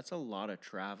 wow, that's a lot of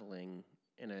traveling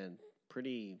in a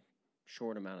pretty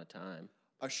short amount of time.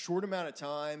 A short amount of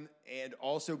time, and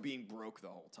also being broke the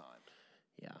whole time.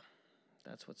 Yeah,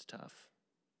 that's what's tough.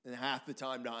 And half the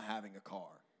time not having a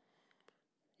car.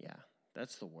 Yeah,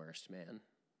 that's the worst, man.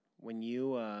 When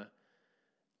you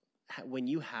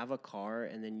have a car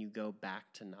and then you go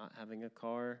back to not having a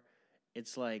car,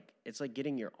 it's like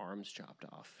getting your arms chopped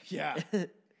off. Yeah.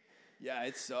 Yeah,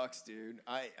 it sucks, dude.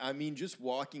 I mean, just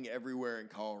walking everywhere in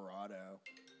Colorado,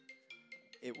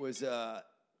 it was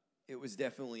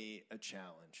definitely a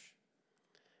challenge.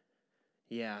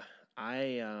 Yeah,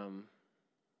 I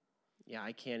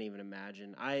can't even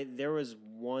imagine. There was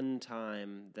one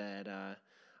time that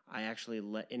I actually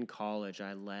in college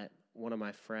I let one of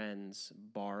my friends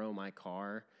borrow my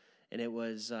car, and it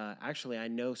was actually I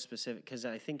know specific because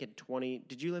I think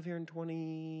did you live here in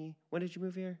 20? When did you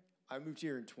move here? I moved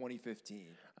here in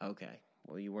 2015. Okay.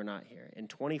 Well, you were not here. In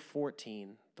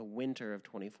 2014, the winter of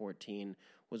 2014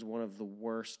 was one of the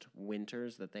worst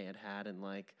winters that they had in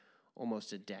like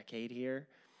almost a decade here.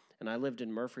 And I lived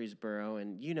in Murfreesboro,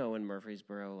 and in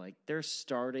Murfreesboro, like they're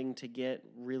starting to get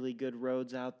really good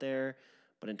roads out there,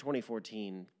 but in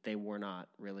 2014, they were not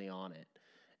really on it.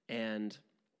 And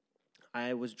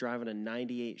I was driving a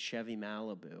 98 Chevy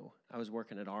Malibu. I was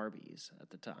working at Arby's at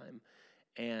the time.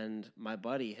 And my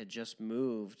buddy had just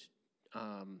moved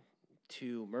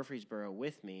to Murfreesboro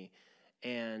with me.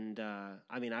 And,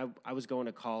 I was going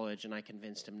to college, and I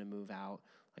convinced him to move out,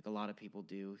 like a lot of people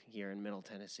do here in Middle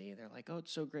Tennessee. They're like, oh,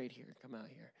 it's so great here. Come out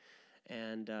here.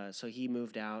 And so he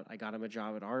moved out. I got him a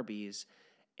job at Arby's.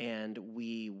 And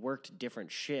we worked different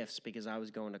shifts because I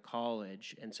was going to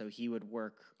college. And so he would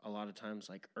work a lot of times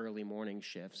like early morning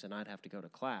shifts, and I'd have to go to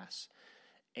class.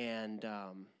 And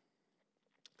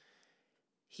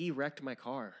he wrecked my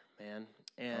car, man.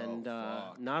 And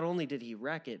not only did he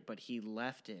wreck it, but he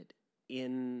left it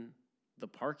in the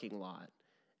parking lot,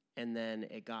 and then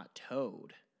it got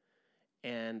towed.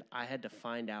 And I had to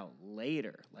find out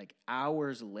later, like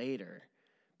hours later,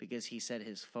 because he said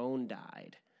his phone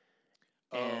died.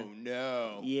 Oh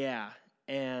no! Yeah,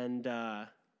 and my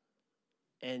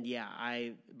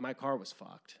car was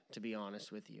fucked. To be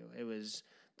honest with you, it was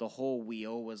the whole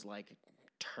wheel was like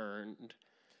turned.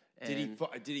 Did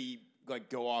he like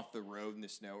go off the road in the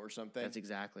snow or something? That's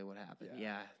exactly what happened.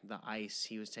 Yeah, the ice.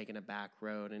 He was taking a back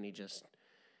road, and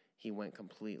he went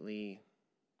completely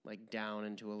like down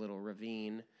into a little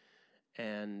ravine,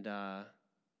 and I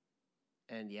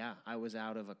was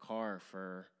out of a car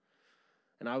for.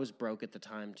 And I was broke at the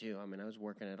time, too. I mean, I was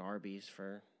working at Arby's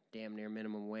for damn near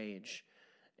minimum wage.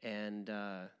 And,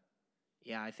 I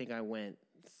think I went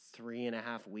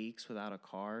 3.5 weeks without a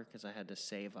car because I had to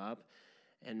save up.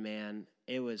 And, man,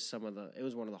 it was one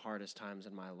of the hardest times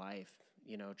in my life,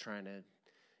 you know, trying to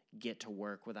get to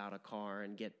work without a car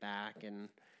and get back and,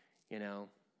 you know,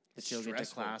 still get to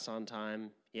class on time.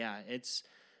 Yeah, it's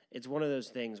one of those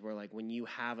things where, like, when you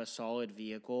have a solid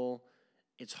vehicle,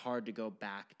 it's hard to go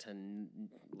back to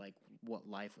like what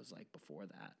life was like before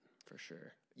that, for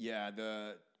sure. Yeah,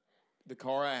 the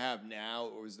car I have now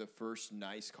was the first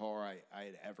nice car I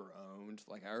had ever owned.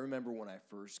 Like, I remember when I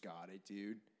first got it,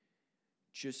 dude,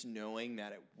 just knowing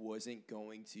that it wasn't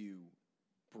going to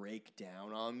break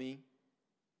down on me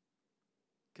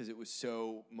because it was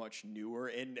so much newer.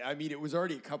 And, I mean, it was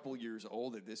already a couple years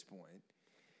old at this point.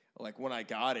 Like, when I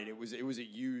got it, it was a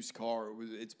used car.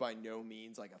 It's by no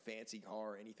means like a fancy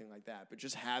car or anything like that. But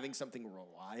just having something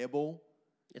reliable,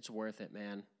 it's worth it,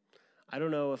 man. I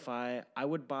don't know if I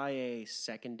would buy a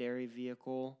secondary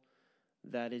vehicle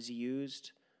that is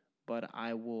used, but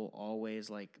I will always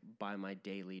like buy my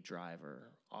daily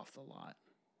driver off the lot.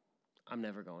 I'm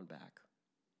never going back.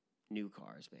 New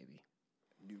cars, baby.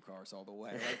 New cars all the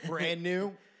way. Like brand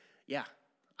new? Yeah.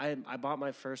 I bought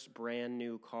my first brand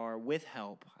new car with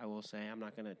help, I will say. I'm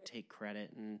not going to take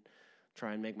credit and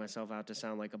try and make myself out to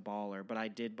sound like a baller, but I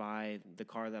did buy the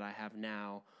car that I have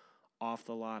now off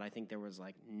the lot. I think there was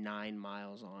like 9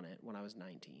 miles on it when I was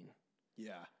 19.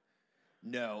 Yeah.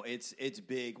 No, it's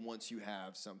big once you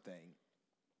have something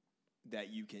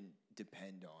that you can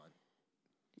depend on.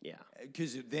 Yeah.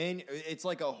 Because then it's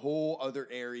like a whole other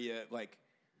area, like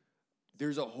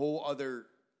there's a whole other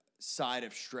side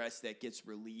of stress that gets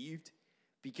relieved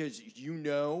because you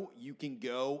know you can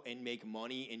go and make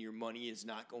money and your money is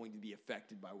not going to be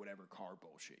affected by whatever car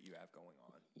bullshit you have going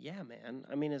on. Yeah, man.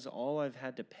 I mean, all I've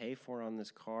had to pay for on this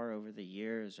car over the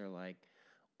years are like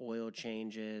oil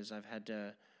changes. I've had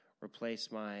to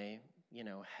replace my,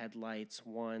 headlights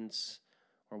once,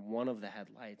 or one of the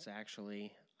headlights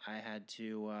actually. I had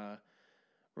to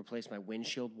replace my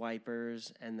windshield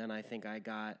wipers, and then I think I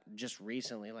got just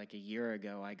recently, like a year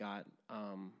ago, I got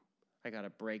a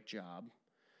brake job.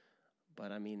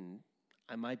 But I mean,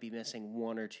 I might be missing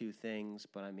one or two things,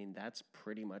 but I mean that's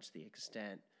pretty much the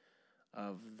extent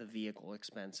of the vehicle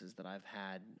expenses that I've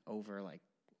had over like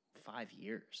 5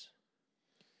 years.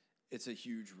 It's a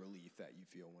huge relief that you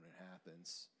feel when it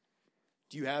happens.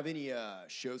 Do you have any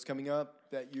shows coming up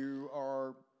that you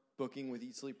are booking with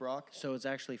Eat Sleep Rock? So it's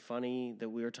actually funny that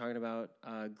we were talking about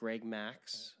Greg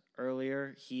Max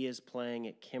earlier. He is playing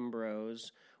at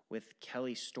Kimbrough's with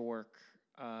Kelly Stork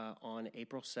on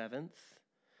April 7th.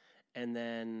 And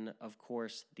then, of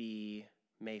course, the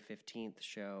May 15th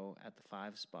show at the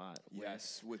 5 spot.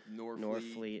 With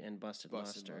Northfleet and Busted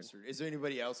Mustard. Is there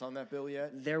anybody else on that bill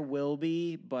yet? There will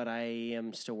be, but I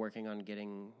am still working on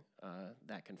getting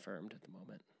that confirmed at the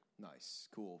moment. Nice.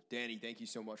 Cool. Danny, thank you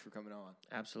so much for coming on.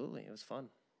 Absolutely. It was fun.